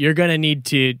so you're going to need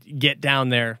to get down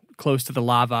there close to the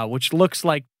lava, which looks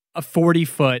like a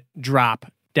 40-foot drop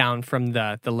down from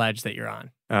the ledge that you're on.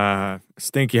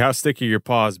 Stinky, how sticky are your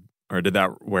paws, or did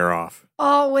that wear off?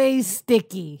 Always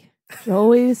sticky. You're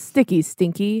always sticky,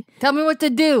 Stinky. Tell me what to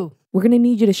do. We're going to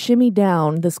need you to shimmy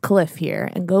down this cliff here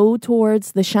and go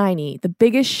towards the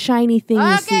biggest shiny thing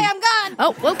you see. Okay, I'm gone.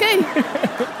 Oh, okay.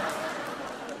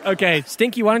 Okay,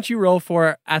 Stinky, why don't you roll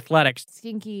for athletics?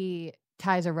 Stinky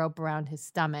ties a rope around his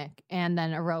stomach and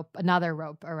then another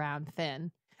rope around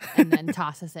Finn, and then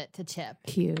tosses it to Chip.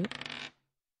 Cute.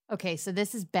 Okay, so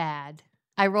this is bad.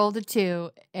 I rolled a 2,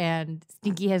 and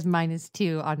Stinky has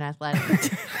 -2 on athletics.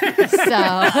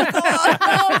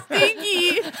 Oh,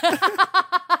 Stinky.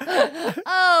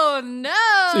 Oh, no.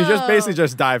 So you just basically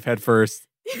dive head first,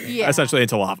 Yeah. essentially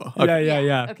into lava. Okay.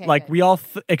 Yeah. Okay, like good. we all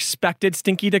expected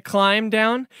Stinky to climb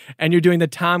down, and you're doing the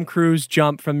Tom Cruise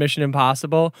jump from Mission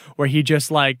Impossible, where he just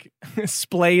like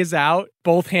splays out,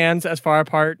 both hands as far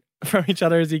apart from each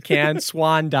other as he can,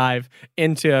 swan dive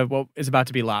into what is about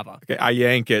to be lava. Okay, I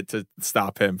yank it to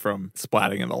stop him from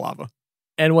splatting in the lava.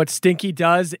 And what Stinky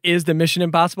does is the Mission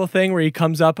Impossible thing where he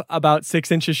comes up about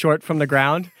 6 inches short from the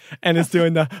ground and is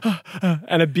doing the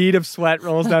and a bead of sweat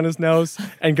rolls down his nose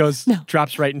and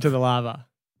drops right into the lava.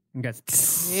 And goes,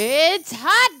 It's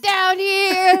hot down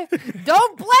here.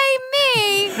 Don't blame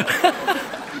me.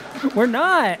 we're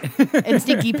not. And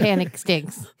Stinky panic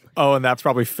stinks. Oh, and that's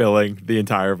probably filling the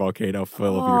entire volcano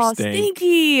full of your stink.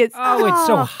 Stinky. It's So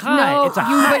hot. No, It's a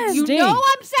hot You stink. know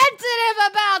I'm sensitive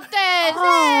about this.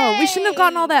 Oh, we shouldn't have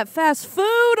gotten all that fast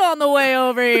food on the way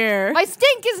over here. My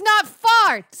stink is not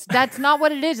farts. That's not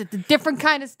what it is. It's a different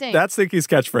kind of stink. That's Stinky's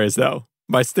catchphrase, though.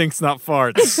 My stinks, not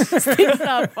farts. Stinks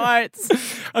not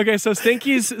farts. Okay, so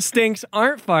Stinky's stinks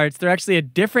aren't farts. They're actually a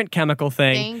different chemical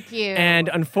thing. Thank you. And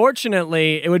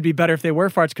unfortunately, it would be better if they were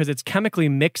farts because it's chemically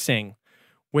mixing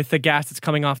with the gas that's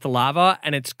coming off the lava,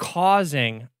 and it's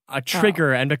causing a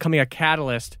trigger and becoming a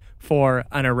catalyst for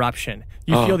an eruption.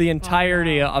 You feel the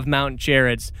entirety of Mount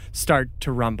Jared's start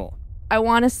to rumble. I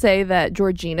want to say that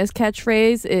Georgina's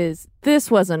catchphrase is,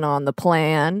 "This wasn't on the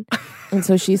plan." And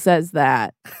so she says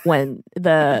that when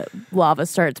the lava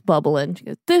starts bubbling. She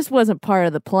goes, "This wasn't part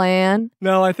of the plan."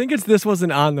 No, I think it's this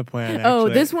wasn't on the plan, actually. Oh,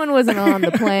 this one wasn't on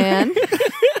the plan.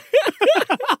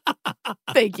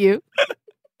 Thank you.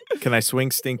 Can I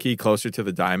swing Stinky closer to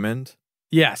the diamond?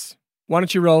 Yes. Why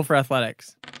don't you roll for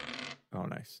athletics? Oh,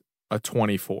 nice. A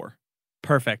 24.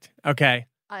 Perfect. Okay.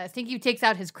 Stinky takes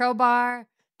out his crowbar.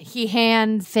 He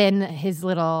hand Finn his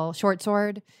little short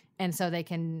sword, and so they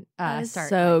can start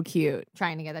So cute.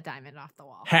 trying to get the diamond off the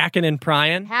wall. Hacking and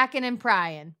prying. Hacking and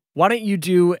prying. Why don't you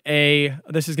do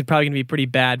this is probably going to be pretty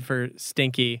bad for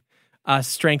Stinky,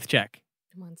 strength check.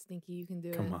 Come on, Stinky, you can do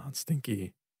it. Come on,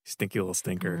 Stinky. Stinky little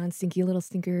stinker. Come on, Stinky little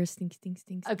stinker. Stink, stink,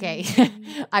 stink. Okay.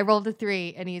 I rolled a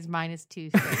 3, and he's -2.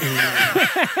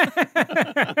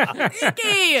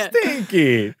 Stinky!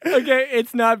 Stinky. Okay,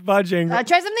 it's not budging. Try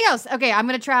something else. Okay, I'm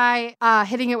going to try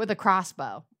hitting it with a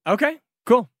crossbow. Okay,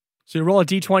 cool. So you roll a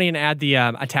d20 and add the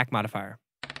attack modifier.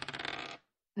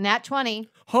 Nat 20.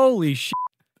 Holy shit.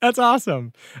 That's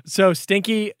awesome. So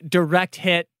Stinky, direct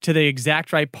hit to the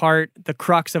exact right part, the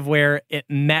crux of where it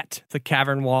met the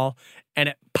cavern wall, and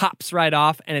it pops right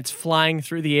off, and it's flying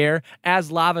through the air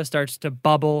as lava starts to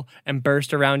bubble and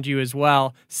burst around you as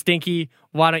well. Stinky,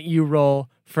 why don't you roll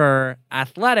for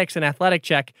athletics, an athletic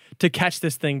check, to catch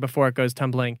this thing before it goes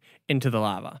tumbling into the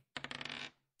lava.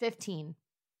 15.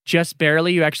 Just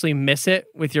barely, you actually miss it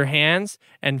with your hands,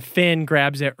 and Finn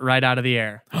grabs it right out of the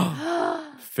air.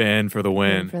 Finn for the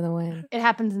win. For the win. It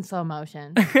happens in slow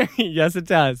motion. Yes, it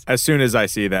does. As soon as I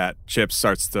see that, Chip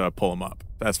starts to pull him up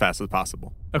as fast as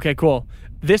possible. Okay, cool.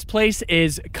 This place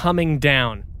is coming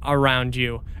down around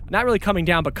you. Not really coming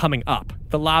down, but coming up.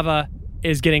 The lava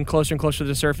is getting closer and closer to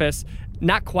the surface.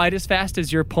 Not quite as fast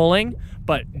as you're pulling,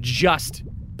 but just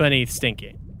beneath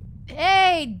Stinky.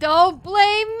 Hey, don't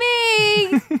blame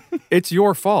me. It's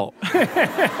your fault.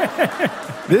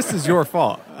 This is your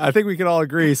fault. I think we can all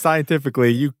agree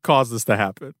scientifically you caused this to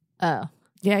happen. Oh.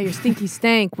 Yeah, your stinky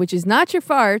stank, which is not your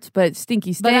farts, but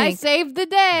stinky stank. But I saved the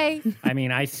day. I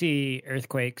mean, I see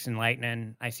earthquakes and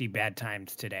lightning. I see bad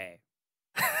times today.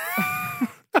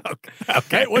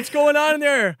 Okay, what's going on in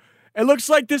there? It looks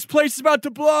like this place is about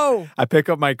to blow. I pick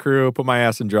up my crew, put my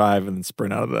ass in drive, and then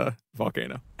sprint out of the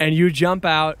volcano. And you jump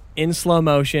out in slow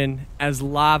motion as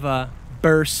lava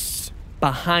bursts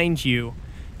behind you,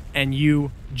 and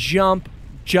you jump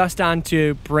just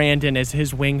onto Brandon as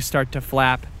his wings start to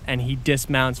flap, and he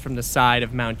dismounts from the side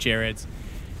of Mount Jared's.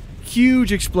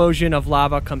 Huge explosion of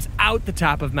lava comes out the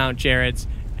top of Mount Jared's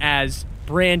as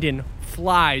Brandon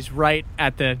flies right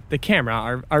at the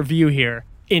camera, our view here,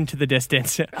 into the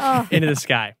distance, into the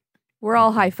sky. We're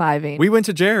all high-fiving. We went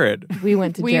to Jared. We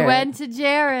went to We Jared. went to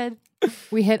Jared.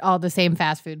 We hit all the same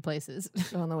fast food places.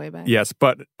 on the way back. Yes,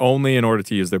 but only in order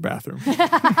to use their bathroom.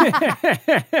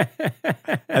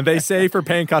 And they say for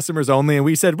paying customers only, and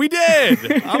we said, we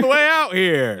did on the way out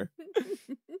here.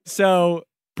 So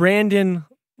Brandon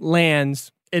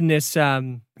lands in this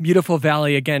beautiful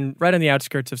valley, again, right on the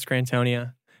outskirts of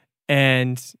Scrantonia.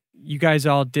 And you guys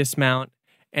all dismount,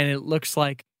 and it looks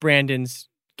like Brandon's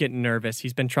getting nervous.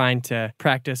 He's been trying to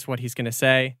practice what he's going to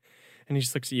say. And he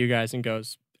just looks at you guys and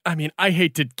goes, I mean, I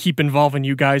hate to keep involving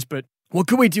you guys, but what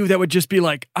could we do that would just be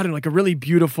like, I don't know, like a really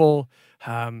beautiful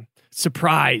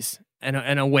surprise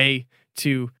and a way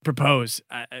to propose?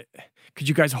 Could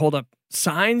you guys hold up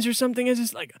signs or something? Is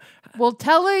this like... We'll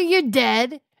tell her you're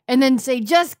dead and then say,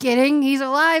 just kidding, he's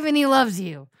alive and he loves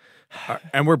you.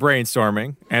 And we're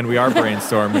brainstorming, and we are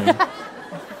brainstorming.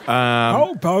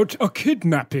 How about a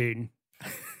kidnapping?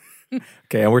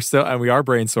 Okay, and we are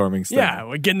brainstorming still. Yeah,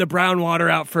 we're getting the brown water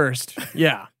out first.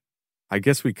 Yeah. I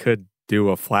guess we could do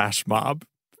a flash mob.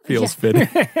 Feels fitting.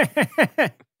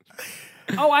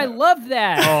 Oh, I love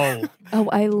that. Oh,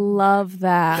 I love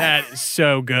that. That is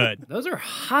so good. Those are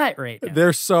hot right now.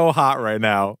 They're so hot right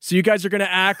now. So you guys are going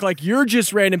to act like you're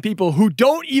just random people who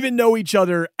don't even know each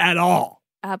other at all.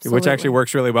 Absolutely. Which actually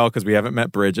works really well because we haven't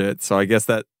met Bridget. So I guess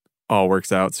that all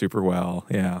works out super well.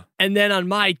 Yeah. And then on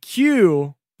my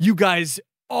cue, you guys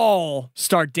all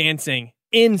start dancing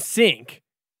in sync,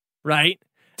 right?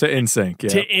 To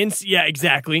NSYNC, yeah. Yeah,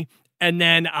 exactly. And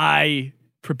then I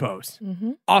propose.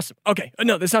 Mm-hmm. Awesome. Okay.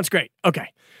 No, this sounds great. Okay.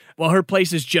 Well, her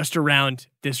place is just around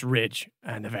this ridge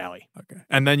in the valley. Okay.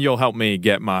 And then you'll help me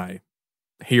get my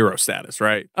hero status,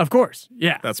 right? Of course.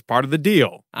 Yeah. That's part of the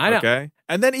deal. I know. Okay.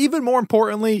 And then even more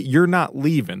importantly, you're not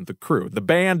leaving the crew. The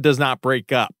band does not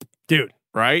break up, Dude,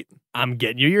 right? I'm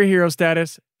getting you your hero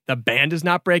status. The band does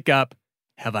not break up.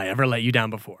 Have I ever let you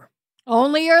down before?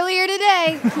 Only earlier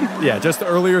today. Yeah, just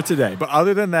earlier today. But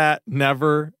other than that,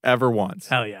 never, ever once.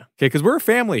 Hell yeah. Okay, because we're a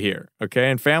family here,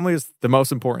 okay? And family is the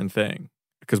most important thing.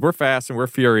 Because we're fast and we're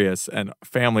furious, and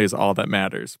family is all that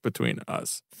matters between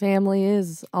us. Family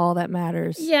is all that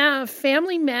matters. Yeah,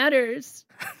 family matters.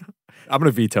 I'm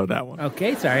going to veto that one.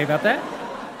 Okay, sorry about that.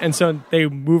 And so they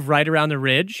move right around the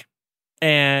ridge,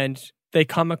 and they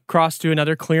come across to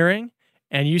another clearing,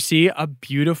 and you see a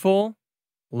beautiful,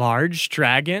 large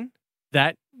dragon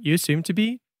that you assume to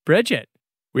be Bridget.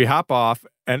 We hop off,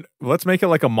 and let's make it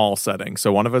like a mall setting.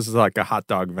 So one of us is like a hot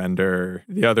dog vendor.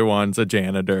 The other one's a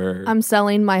janitor. I'm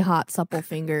selling my hot supple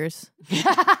fingers.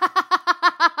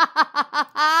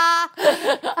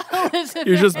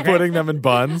 You're just putting them in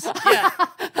buns.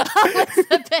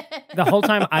 The whole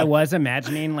time I was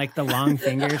imagining like the long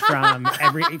fingers from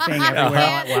Everything Everywhere All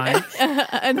at Once.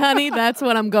 And honey, that's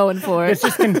what I'm going for. This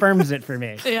just confirms it for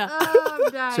me. Yeah. Oh,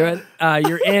 I'm dying. So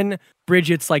you're in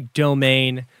Bridget's like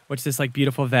domain, which is this like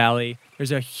beautiful valley.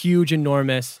 There's a huge,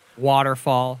 enormous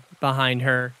waterfall behind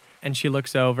her, and she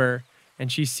looks over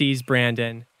and she sees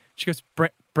Brandon. She goes,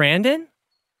 "Brandon,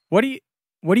 what are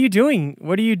you doing?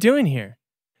 What are you doing here?"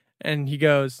 And he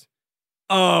goes,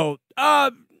 "Oh, I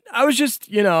was just,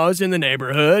 I was in the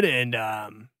neighborhood, and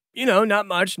not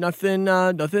much,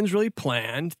 nothing's really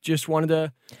planned. Just wanted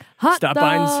to Hot stop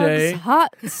dogs, by and say,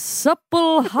 hot,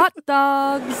 supple hot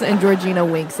dogs." And Georgina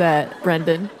winks at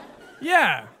Brendan.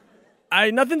 yeah,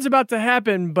 nothing's about to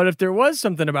happen, but if there was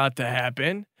something about to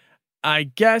happen, I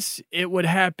guess it would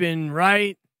happen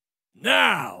right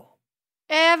now."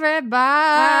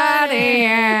 Everybody.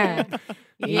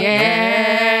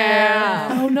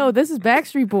 Yeah. Oh no, this is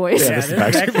Backstreet Boys. Yeah, this is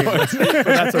Backstreet Boys. But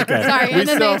that's okay. Sorry, and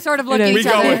then they sort of look at We each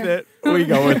go other. with it. We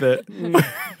go with it.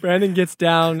 Brandon gets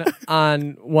down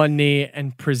on one knee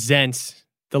and presents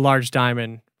the large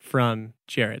diamond from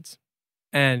Jared's.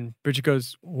 And Bridget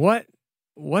goes, What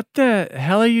the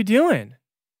hell are you doing?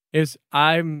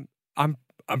 I'm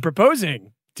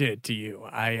proposing to you.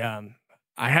 I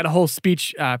had a whole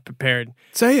speech prepared.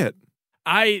 Say it.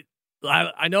 I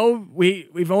know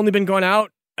we've only been going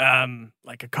out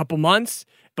like a couple months,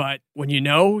 but when you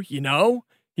know,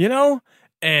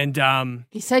 and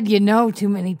He said too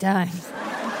many times.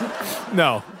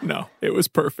 No, it was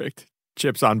perfect.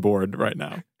 Chip's on board right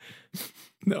now.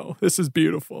 No, this is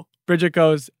beautiful. Bridget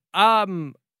goes,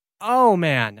 oh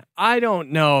man, I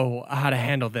don't know how to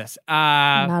handle this.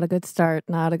 Not a good start.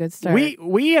 Not a good start.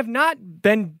 We have not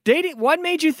been dating. What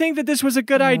made you think that this was a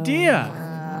good idea?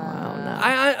 Oh, no.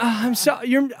 I'm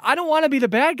sorry. I don't want to be the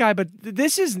bad guy, but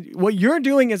this is what you're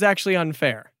doing is actually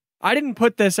unfair. I didn't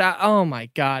put this out. Oh my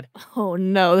God. Oh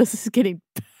no, this is getting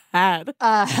bad.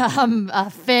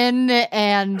 Finn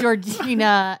and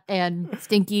Georgina and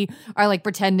Stinky are like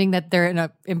pretending that they're in an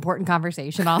important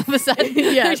conversation all of a sudden.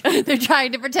 Yeah. they're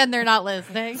trying to pretend they're not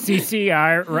listening.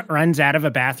 CCR runs out of a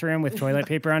bathroom with toilet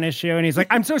paper on his shoe, and he's like,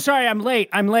 "I'm so sorry, I'm late.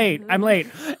 Everybody."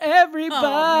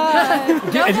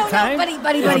 No, Is it time?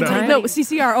 buddy. No,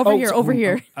 CCR over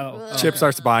here. Chip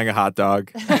starts buying a hot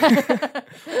dog.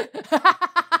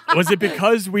 Was it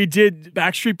because we did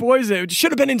Backstreet Boys? It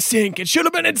should have been in sync.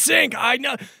 I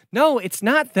know. No, it's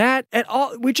not that at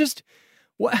all.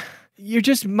 You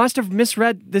just must have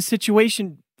misread the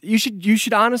situation. You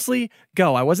should honestly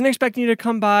go. I wasn't expecting you to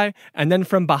come by. And then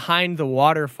from behind the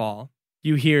waterfall,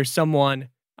 you hear someone,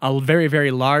 a very,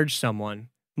 very large someone,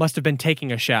 must have been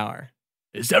taking a shower.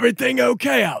 Is everything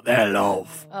okay out there,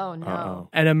 love? Oh no. Uh-oh.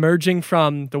 And emerging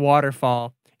from the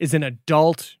waterfall is an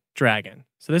adult dragon.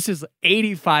 So this is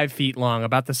 85 feet long,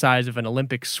 about the size of an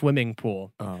Olympic swimming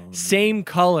pool. Oh, Same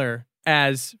color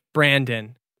as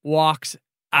Brandon, walks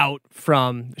out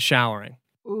from showering.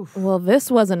 Oof. Well, this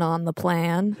wasn't on the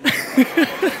plan.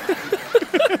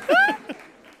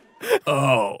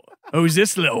 Oh, who's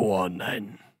this little one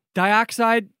then?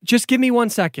 Dioxide, just give me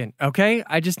 1 second, okay?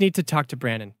 I just need to talk to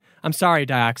Brandon. I'm sorry,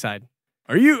 Dioxide.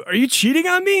 Are you cheating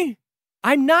on me?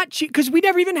 I'm not cheating, because we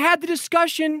never even had the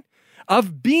discussion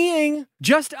of being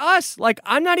just us. Like,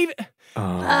 I'm not even...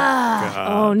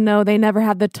 Oh no, they never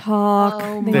had the talk.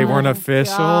 Oh, They weren't my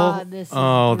official. God, this is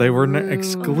They were brutal.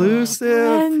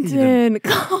 exclusive. Brendan,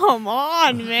 come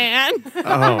on, man. Oh,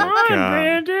 God.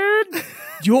 Brandon. Do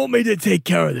you want me to take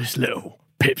care of this little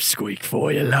pipsqueak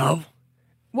for you, love?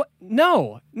 What?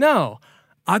 No.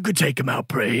 I could take him out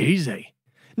pretty easy.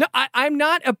 No, I'm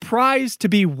not a prize to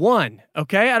be won,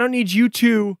 okay? I don't need you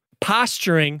two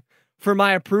posturing for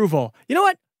my approval. You know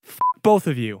what? Both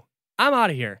of you. I'm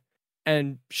out of here.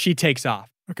 And she takes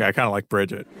off. Okay, I kind of like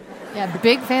Bridget. Yeah,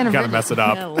 big fan of Kind of Bridget. mess it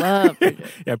up. I love Bridget.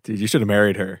 Yep, you should have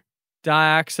married her.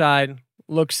 Dioxide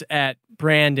looks at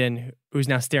Brandon, who's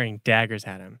now staring daggers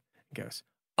at him, and goes,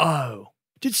 "Oh,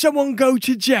 did someone go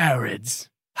to Jared's?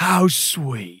 How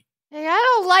sweet." Hey,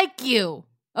 I don't like you,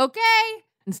 okay?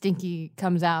 And Stinky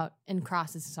comes out and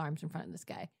crosses his arms in front of this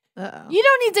guy. Uh-oh. You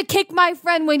don't need to kick my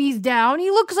friend when he's down.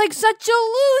 He looks like such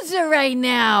a loser right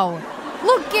now.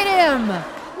 Look at him.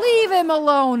 Leave him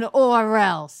alone or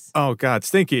else. Oh, God,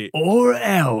 Stinky. Or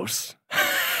else.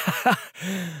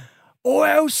 Or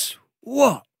else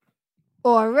what?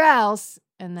 Or else.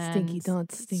 And then Stinky,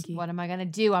 don't Stinky. What am I gonna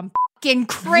do? I'm fucking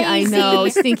crazy. I know,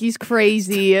 Stinky's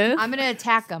crazy. I'm gonna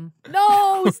attack him.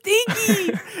 No,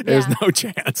 Stinky. There's Yeah. no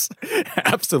chance.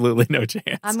 Absolutely no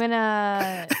chance. I'm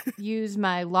gonna use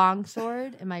my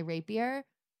longsword and my rapier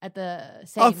at the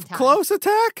same time. Close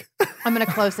attack? I'm gonna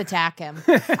close attack him.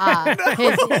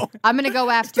 I'm gonna go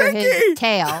after Stinky! his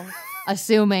tail,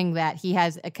 assuming that he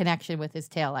has a connection with his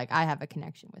tail, like I have a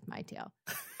connection with my tail.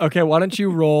 Okay, why don't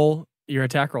you roll your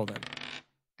attack roll then?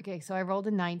 Okay, so I rolled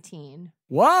a 19.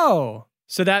 Whoa.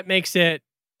 So that makes it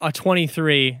a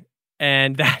 23,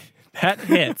 and that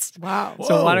hits. Wow.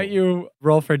 So why don't you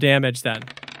roll for damage then?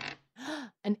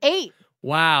 An 8.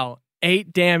 Wow,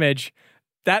 8 damage.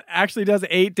 That actually does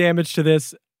 8 damage to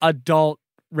this adult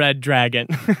red dragon.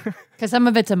 Because some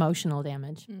of it's emotional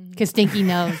damage. Because Stinky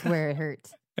knows where it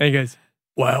hurts. And he goes,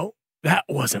 "Well, that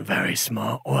wasn't very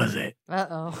smart, was it?"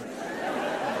 Uh-oh.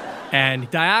 And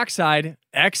Dioxide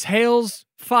exhales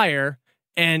fire,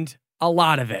 and a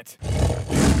lot of it.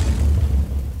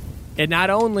 It not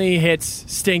only hits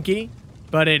Stinky,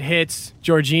 but it hits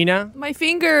Georgina, My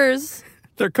fingers.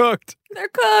 They're cooked. They're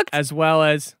cooked. as well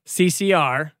as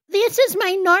CCR, This is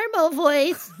my normal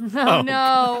voice. Oh,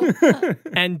 no.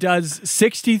 and does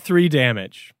 63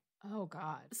 damage. Oh,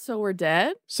 God. So we're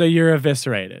dead? So you're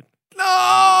eviscerated. No!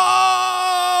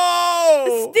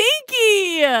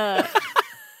 Stinky!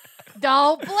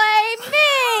 Don't blame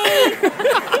me.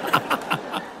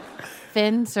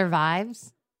 Finn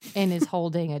survives and is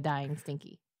holding a dying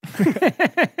Stinky.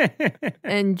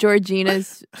 And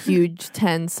Georgina's huge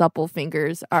 10 supple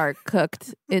fingers are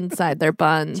cooked inside their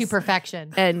buns. To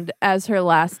perfection. And as her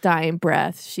last dying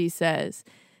breath, she says,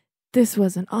 "This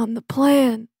wasn't on the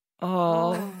plan."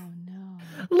 Oh, no.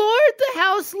 Lord, the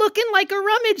house looking like a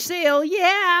rummage sale.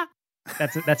 Yeah.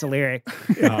 That's a lyric.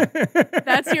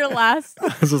 That's your last.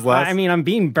 This is last. I mean, I'm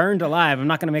being burned alive. I'm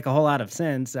not going to make a whole lot of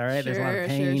sense. All right, there's a lot Sure, of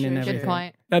sure, pain sure, and sure. everything. Good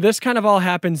point. Now, this kind of all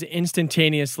happens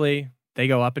instantaneously. They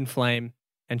go up in flame,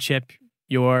 and Chip,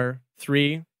 your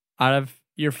 3 out of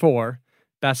your 4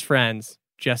 best friends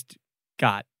just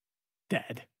got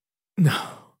dead. No.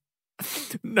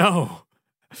 No.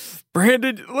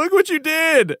 Brandon, look what you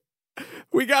did.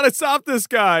 We got to stop this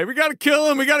guy. We got to kill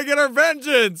him. We got to get our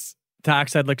vengeance.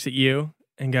 Dioxide looks at you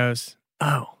and goes,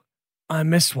 "Oh, I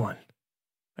missed one.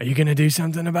 Are you going to do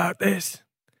something about this?"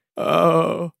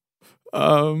 Oh.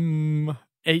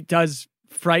 It does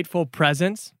frightful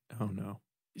presence. Oh, no.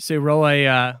 So roll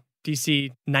a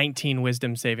DC 19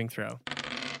 wisdom saving throw.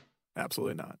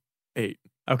 Absolutely not. 8.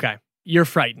 Okay. You're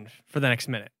frightened for the next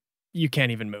minute. You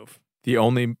can't even move. The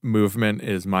only movement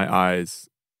is my eyes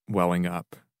welling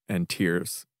up and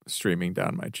tears streaming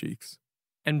down my cheeks.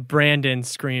 And Brandon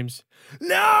screams,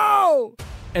 "No!"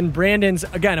 And Brandon's,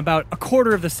 again, about a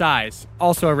quarter of the size,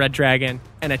 also a red dragon,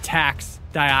 and attacks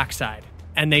Dioxide.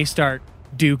 And they start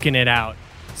duking it out,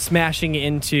 smashing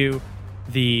into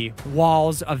the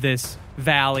walls of this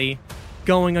valley,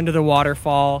 going under the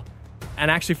waterfall.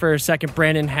 And actually, for a second,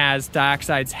 Brandon has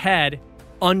Dioxide's head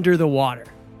under the water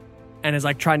and is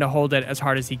like trying to hold it as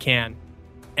hard as he can.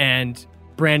 And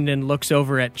Brandon looks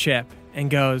over at Chip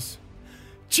and goes,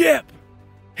 "Chip,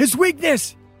 his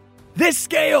weakness, this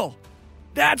scale,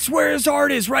 that's where his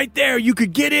heart is right there. You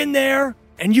could get in there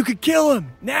and you could kill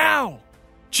him now.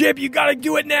 Chip, you got to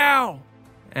do it now."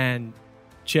 And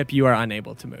Chip, you are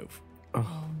unable to move.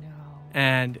 Oh, no.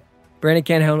 And Brandon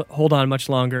can't hold on much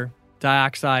longer.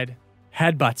 Dioxide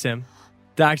headbutts him.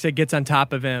 Dioxide gets on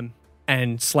top of him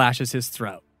and slashes his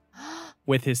throat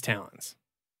with his talons.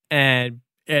 And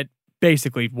it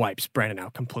basically wipes Brandon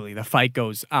out completely. The fight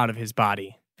goes out of his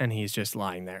body, and he's just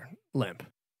lying there, limp.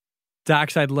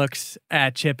 Dioxide looks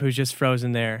at Chip, who's just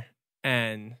frozen there,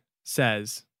 and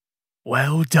says,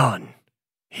 "Well done,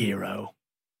 hero."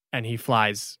 And he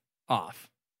flies off.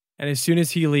 And as soon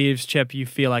as he leaves, Chip, you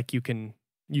feel like you can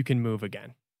move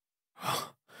again.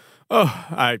 Oh,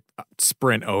 I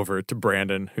sprint over to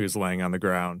Brandon, who's laying on the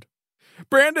ground.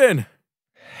 Brandon!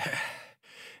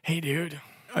 Hey, dude.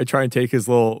 I try and take his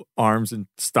little arms and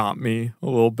stomp me a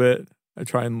little bit. I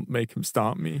try and make him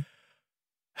stomp me.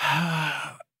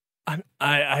 I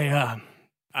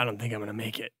don't think I'm gonna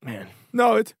make it, man.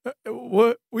 No, it's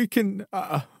what we can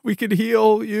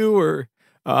heal you or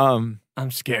I'm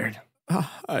scared.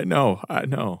 I know.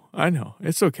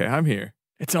 It's okay. I'm here.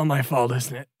 It's all my fault,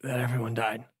 isn't it, that everyone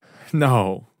died?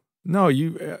 No,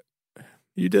 you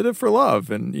did it for love,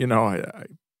 and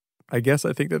I guess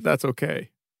I think that that's okay.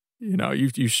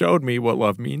 You showed me what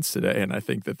love means today, and I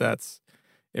think that that's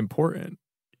important.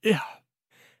 Yeah.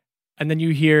 And then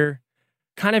you hear,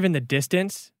 kind of in the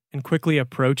distance and quickly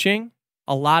approaching,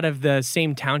 a lot of the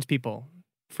same townspeople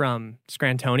from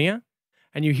Scrantonia,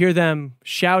 and you hear them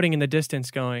shouting in the distance,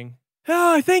 going,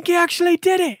 "Oh, I think he actually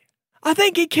did it. I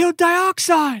think he killed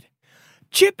Dioxide.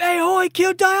 Chip Ahoy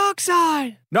killed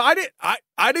Dioxide." No, I didn't.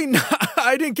 I didn't.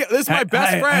 I didn't get. This is my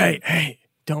best friend. Hey!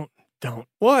 Don't.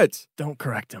 What? Don't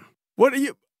correct him. What are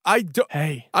you? I don't.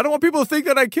 Hey, I don't want people to think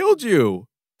that I killed you.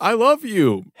 I love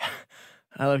you.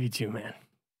 I love you too, man.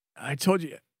 I told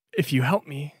you, if you help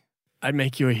me, I'd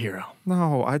make you a hero.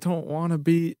 No, I don't want to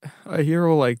be a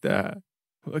hero like that.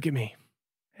 Look at me.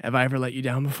 Have I ever let you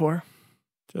down before?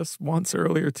 Just once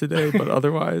earlier today, but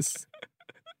otherwise,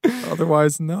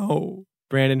 no.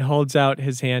 Brandon holds out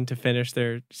his hand to finish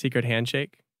their secret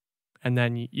handshake, and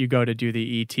then you go to do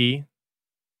the ET,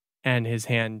 and his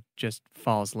hand just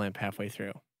falls limp halfway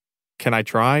through. Can I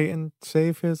try and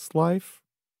save his life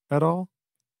at all?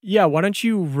 Yeah, why don't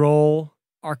you roll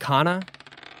Arcana?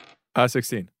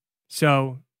 16.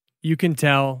 So you can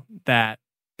tell that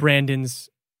Brandon's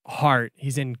heart,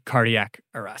 he's in cardiac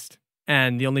arrest.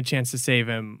 And the only chance to save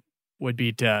him would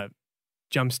be to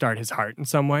jumpstart his heart in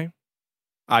some way.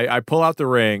 I pull out the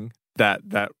ring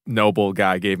that noble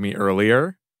guy gave me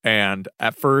earlier. And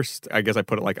at first, I guess I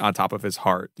put it like on top of his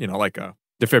heart, like a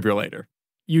defibrillator.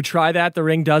 You try that. The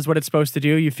ring does what it's supposed to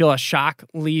do. You feel a shock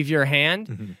leave your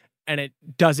hand and it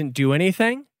doesn't do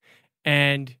anything.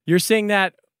 And you're saying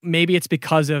that maybe it's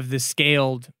because of the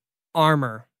scaled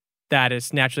armor that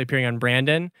is naturally appearing on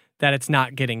Brandon that it's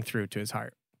not getting through to his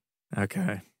heart.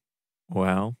 Okay.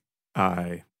 Well,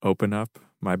 I open up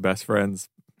my best friend's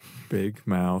big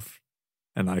mouth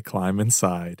and I climb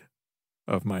inside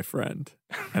of my friend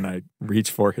and I reach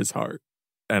for his heart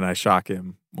and I shock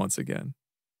him once again.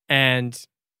 And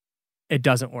it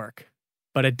doesn't work,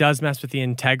 but it does mess with the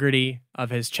integrity of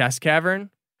his chest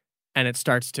cavern and it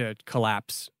starts to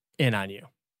collapse in on you.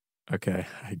 Okay,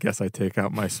 I guess I take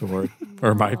out my sword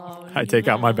or I take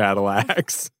out my battle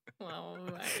axe. Oh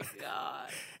my God.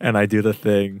 And I do the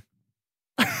thing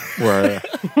where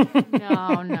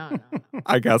No.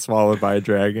 I got swallowed by a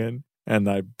dragon and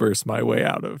I burst my way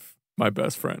out of my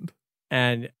best friend.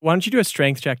 And why don't you do a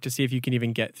strength check to see if you can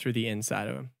even get through the inside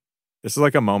of him? This is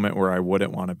like a moment where I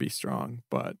wouldn't want to be strong,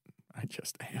 but I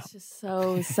just am. It's just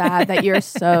so sad that you're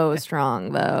so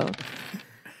strong, though.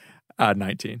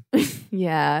 19.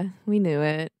 Yeah, we knew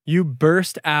it. You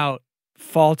burst out,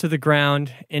 fall to the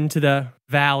ground into the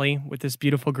valley with this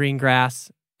beautiful green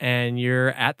grass, and you're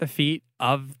at the feet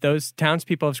of those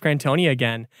townspeople of Scrantonia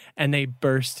again, and they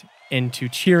burst into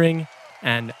cheering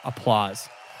and applause.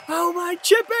 Oh my,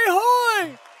 Chip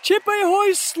Ahoy! Chip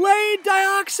Ahoy slayed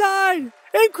Dioxide!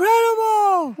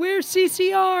 Incredible! Where's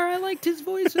CCR? I liked his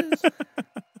voices.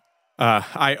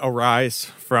 I arise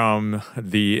from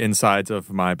the insides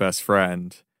of my best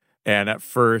friend, and at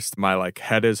first my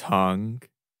head is hung,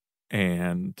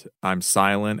 and I'm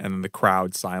silent, and then the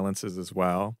crowd silences as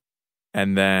well.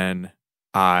 And then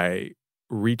I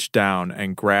reach down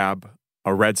and grab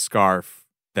a red scarf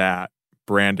that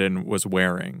Brandon was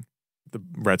wearing, the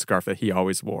red scarf that he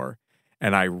always wore,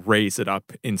 and I raise it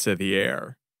up into the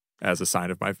air as a sign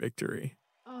of my victory.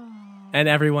 And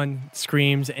everyone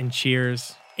screams and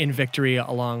cheers in victory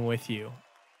along with you.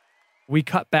 We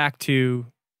cut back to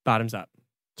bottoms up.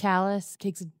 Chalice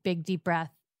takes a big deep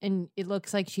breath, and it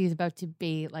looks like she's about to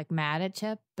be mad at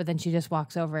Chip, but then she just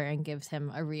walks over and gives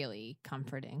him a really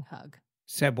comforting hug.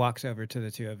 Seb walks over to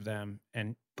the two of them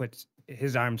and puts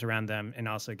his arms around them and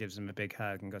also gives them a big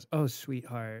hug and goes, "Oh,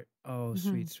 sweetheart. Oh,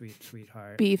 sweet,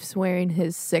 sweetheart." Beef's wearing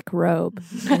his sick robe,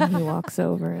 and he walks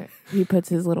over. He puts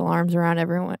his little arms around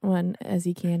everyone as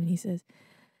he can, and he says,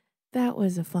 "That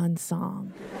was a fun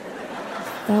song.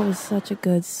 That was such a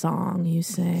good song you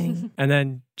sang." And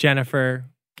then Jennifer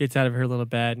gets out of her little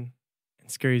bed and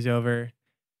scurries over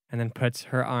and then puts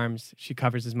her arms, she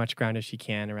covers as much ground as she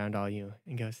can around all you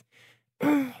and goes,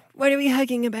 "What are we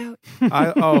hugging about?"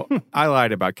 I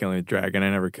lied about killing a dragon. I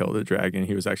never killed a dragon.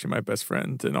 He was actually my best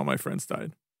friend, and all my friends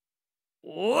died.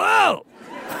 Whoa!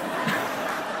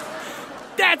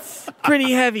 That's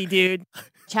pretty heavy, dude.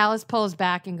 Chalice pulls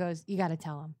back and goes, "You got to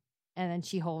tell him." And then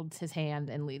she holds his hand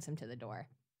and leads him to the door.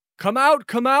 Come out,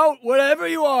 whatever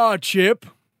you are, Chip.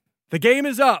 The game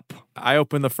is up. I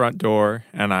open the front door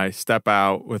and I step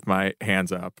out with my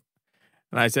hands up.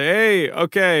 And I say, hey,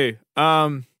 okay,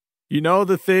 you know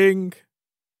the thing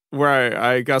where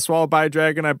I got swallowed by a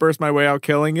dragon, I burst my way out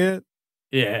killing it?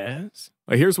 Yes.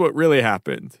 Well, here's what really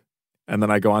happened. And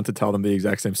then I go on to tell them the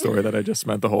exact same story that I just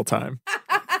spent the whole time.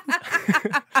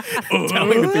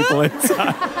 Telling the people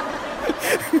inside.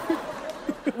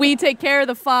 We take care of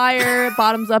the fire.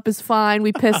 Bottoms up is fine.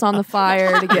 We piss on the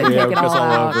fire to take it piss all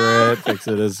out. over it, fix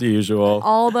it as usual.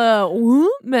 All the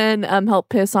men help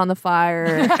piss on the fire.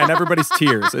 And everybody's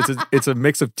tears. It's a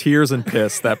mix of tears and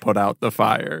piss that put out the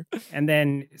fire. And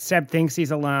then Seb thinks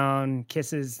he's alone,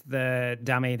 kisses the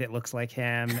dummy that looks like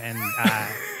him, and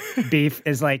Beef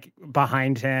is like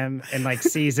behind him and like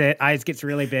sees it. Eyes gets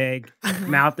really big.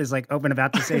 Mouth is like open,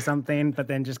 about to say something, but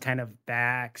then just kind of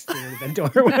backs through the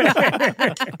doorway.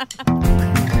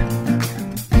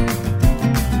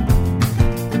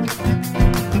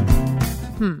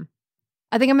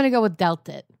 I think I'm going to go with Dealt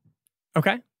It.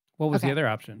 Okay. What was Okay. the other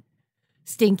option?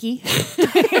 Stinky.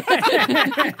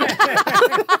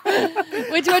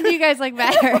 Which one do you guys like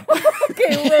better?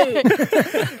 Okay, wait.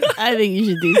 I think you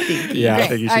should do Stinky. Yeah, I Great.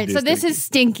 think you should All right, do so this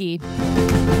Stinky. is Stinky.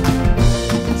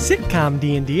 Sitcom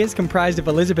D&D is comprised of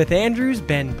Elizabeth Andrews,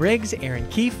 Ben Briggs, Aaron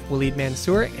Keefe, Waleed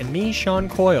Mansour, and me, Sean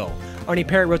Coyle. Arnie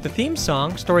Parrott wrote the theme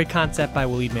song, story concept by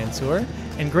Waleed Mansour,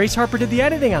 and Grace Harper did the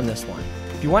editing on this one.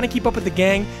 If you want to keep up with the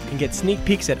gang and get sneak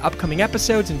peeks at upcoming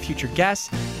episodes and future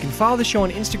guests, you can follow the show on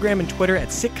Instagram and Twitter at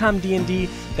SitcomDND.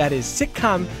 That is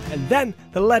sitcom and then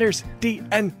the letters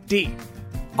D&D.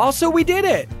 Also, we did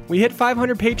it! We hit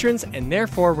 500 patrons and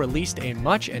therefore released a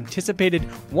much-anticipated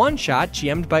one-shot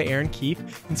GM'd by Aaron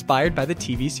Keefe, inspired by the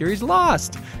TV series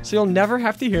Lost, so you'll never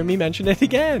have to hear me mention it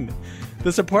again.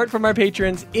 The support from our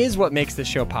patrons is what makes this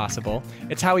show possible.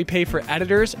 It's how we pay for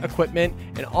editors, equipment,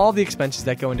 and all the expenses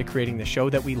that go into creating the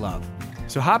show that we love.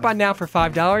 So hop on now for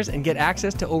 $5 and get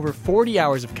access to over 40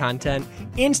 hours of content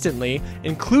instantly,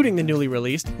 including the newly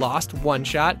released Lost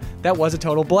one-shot that was a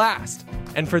total blast.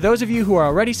 And for those of you who are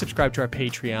already subscribed to our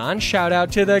Patreon, shout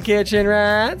out to the Kitchen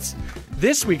Rats.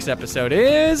 This week's episode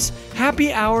is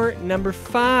Happy Hour number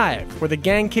 5, where the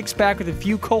gang kicks back with a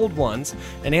few cold ones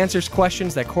and answers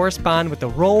questions that correspond with the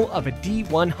roll of a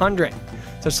D100.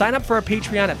 So sign up for our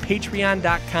Patreon at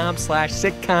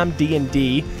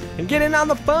patreon.com/sitcomdnd and get in on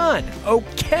the fun.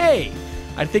 Okay.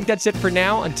 I think that's it for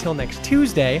now until next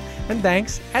Tuesday. And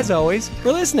thanks, as always,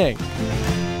 for listening.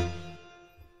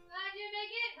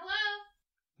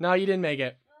 No, you didn't make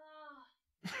it.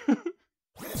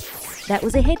 That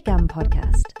was a HeadGum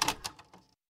podcast.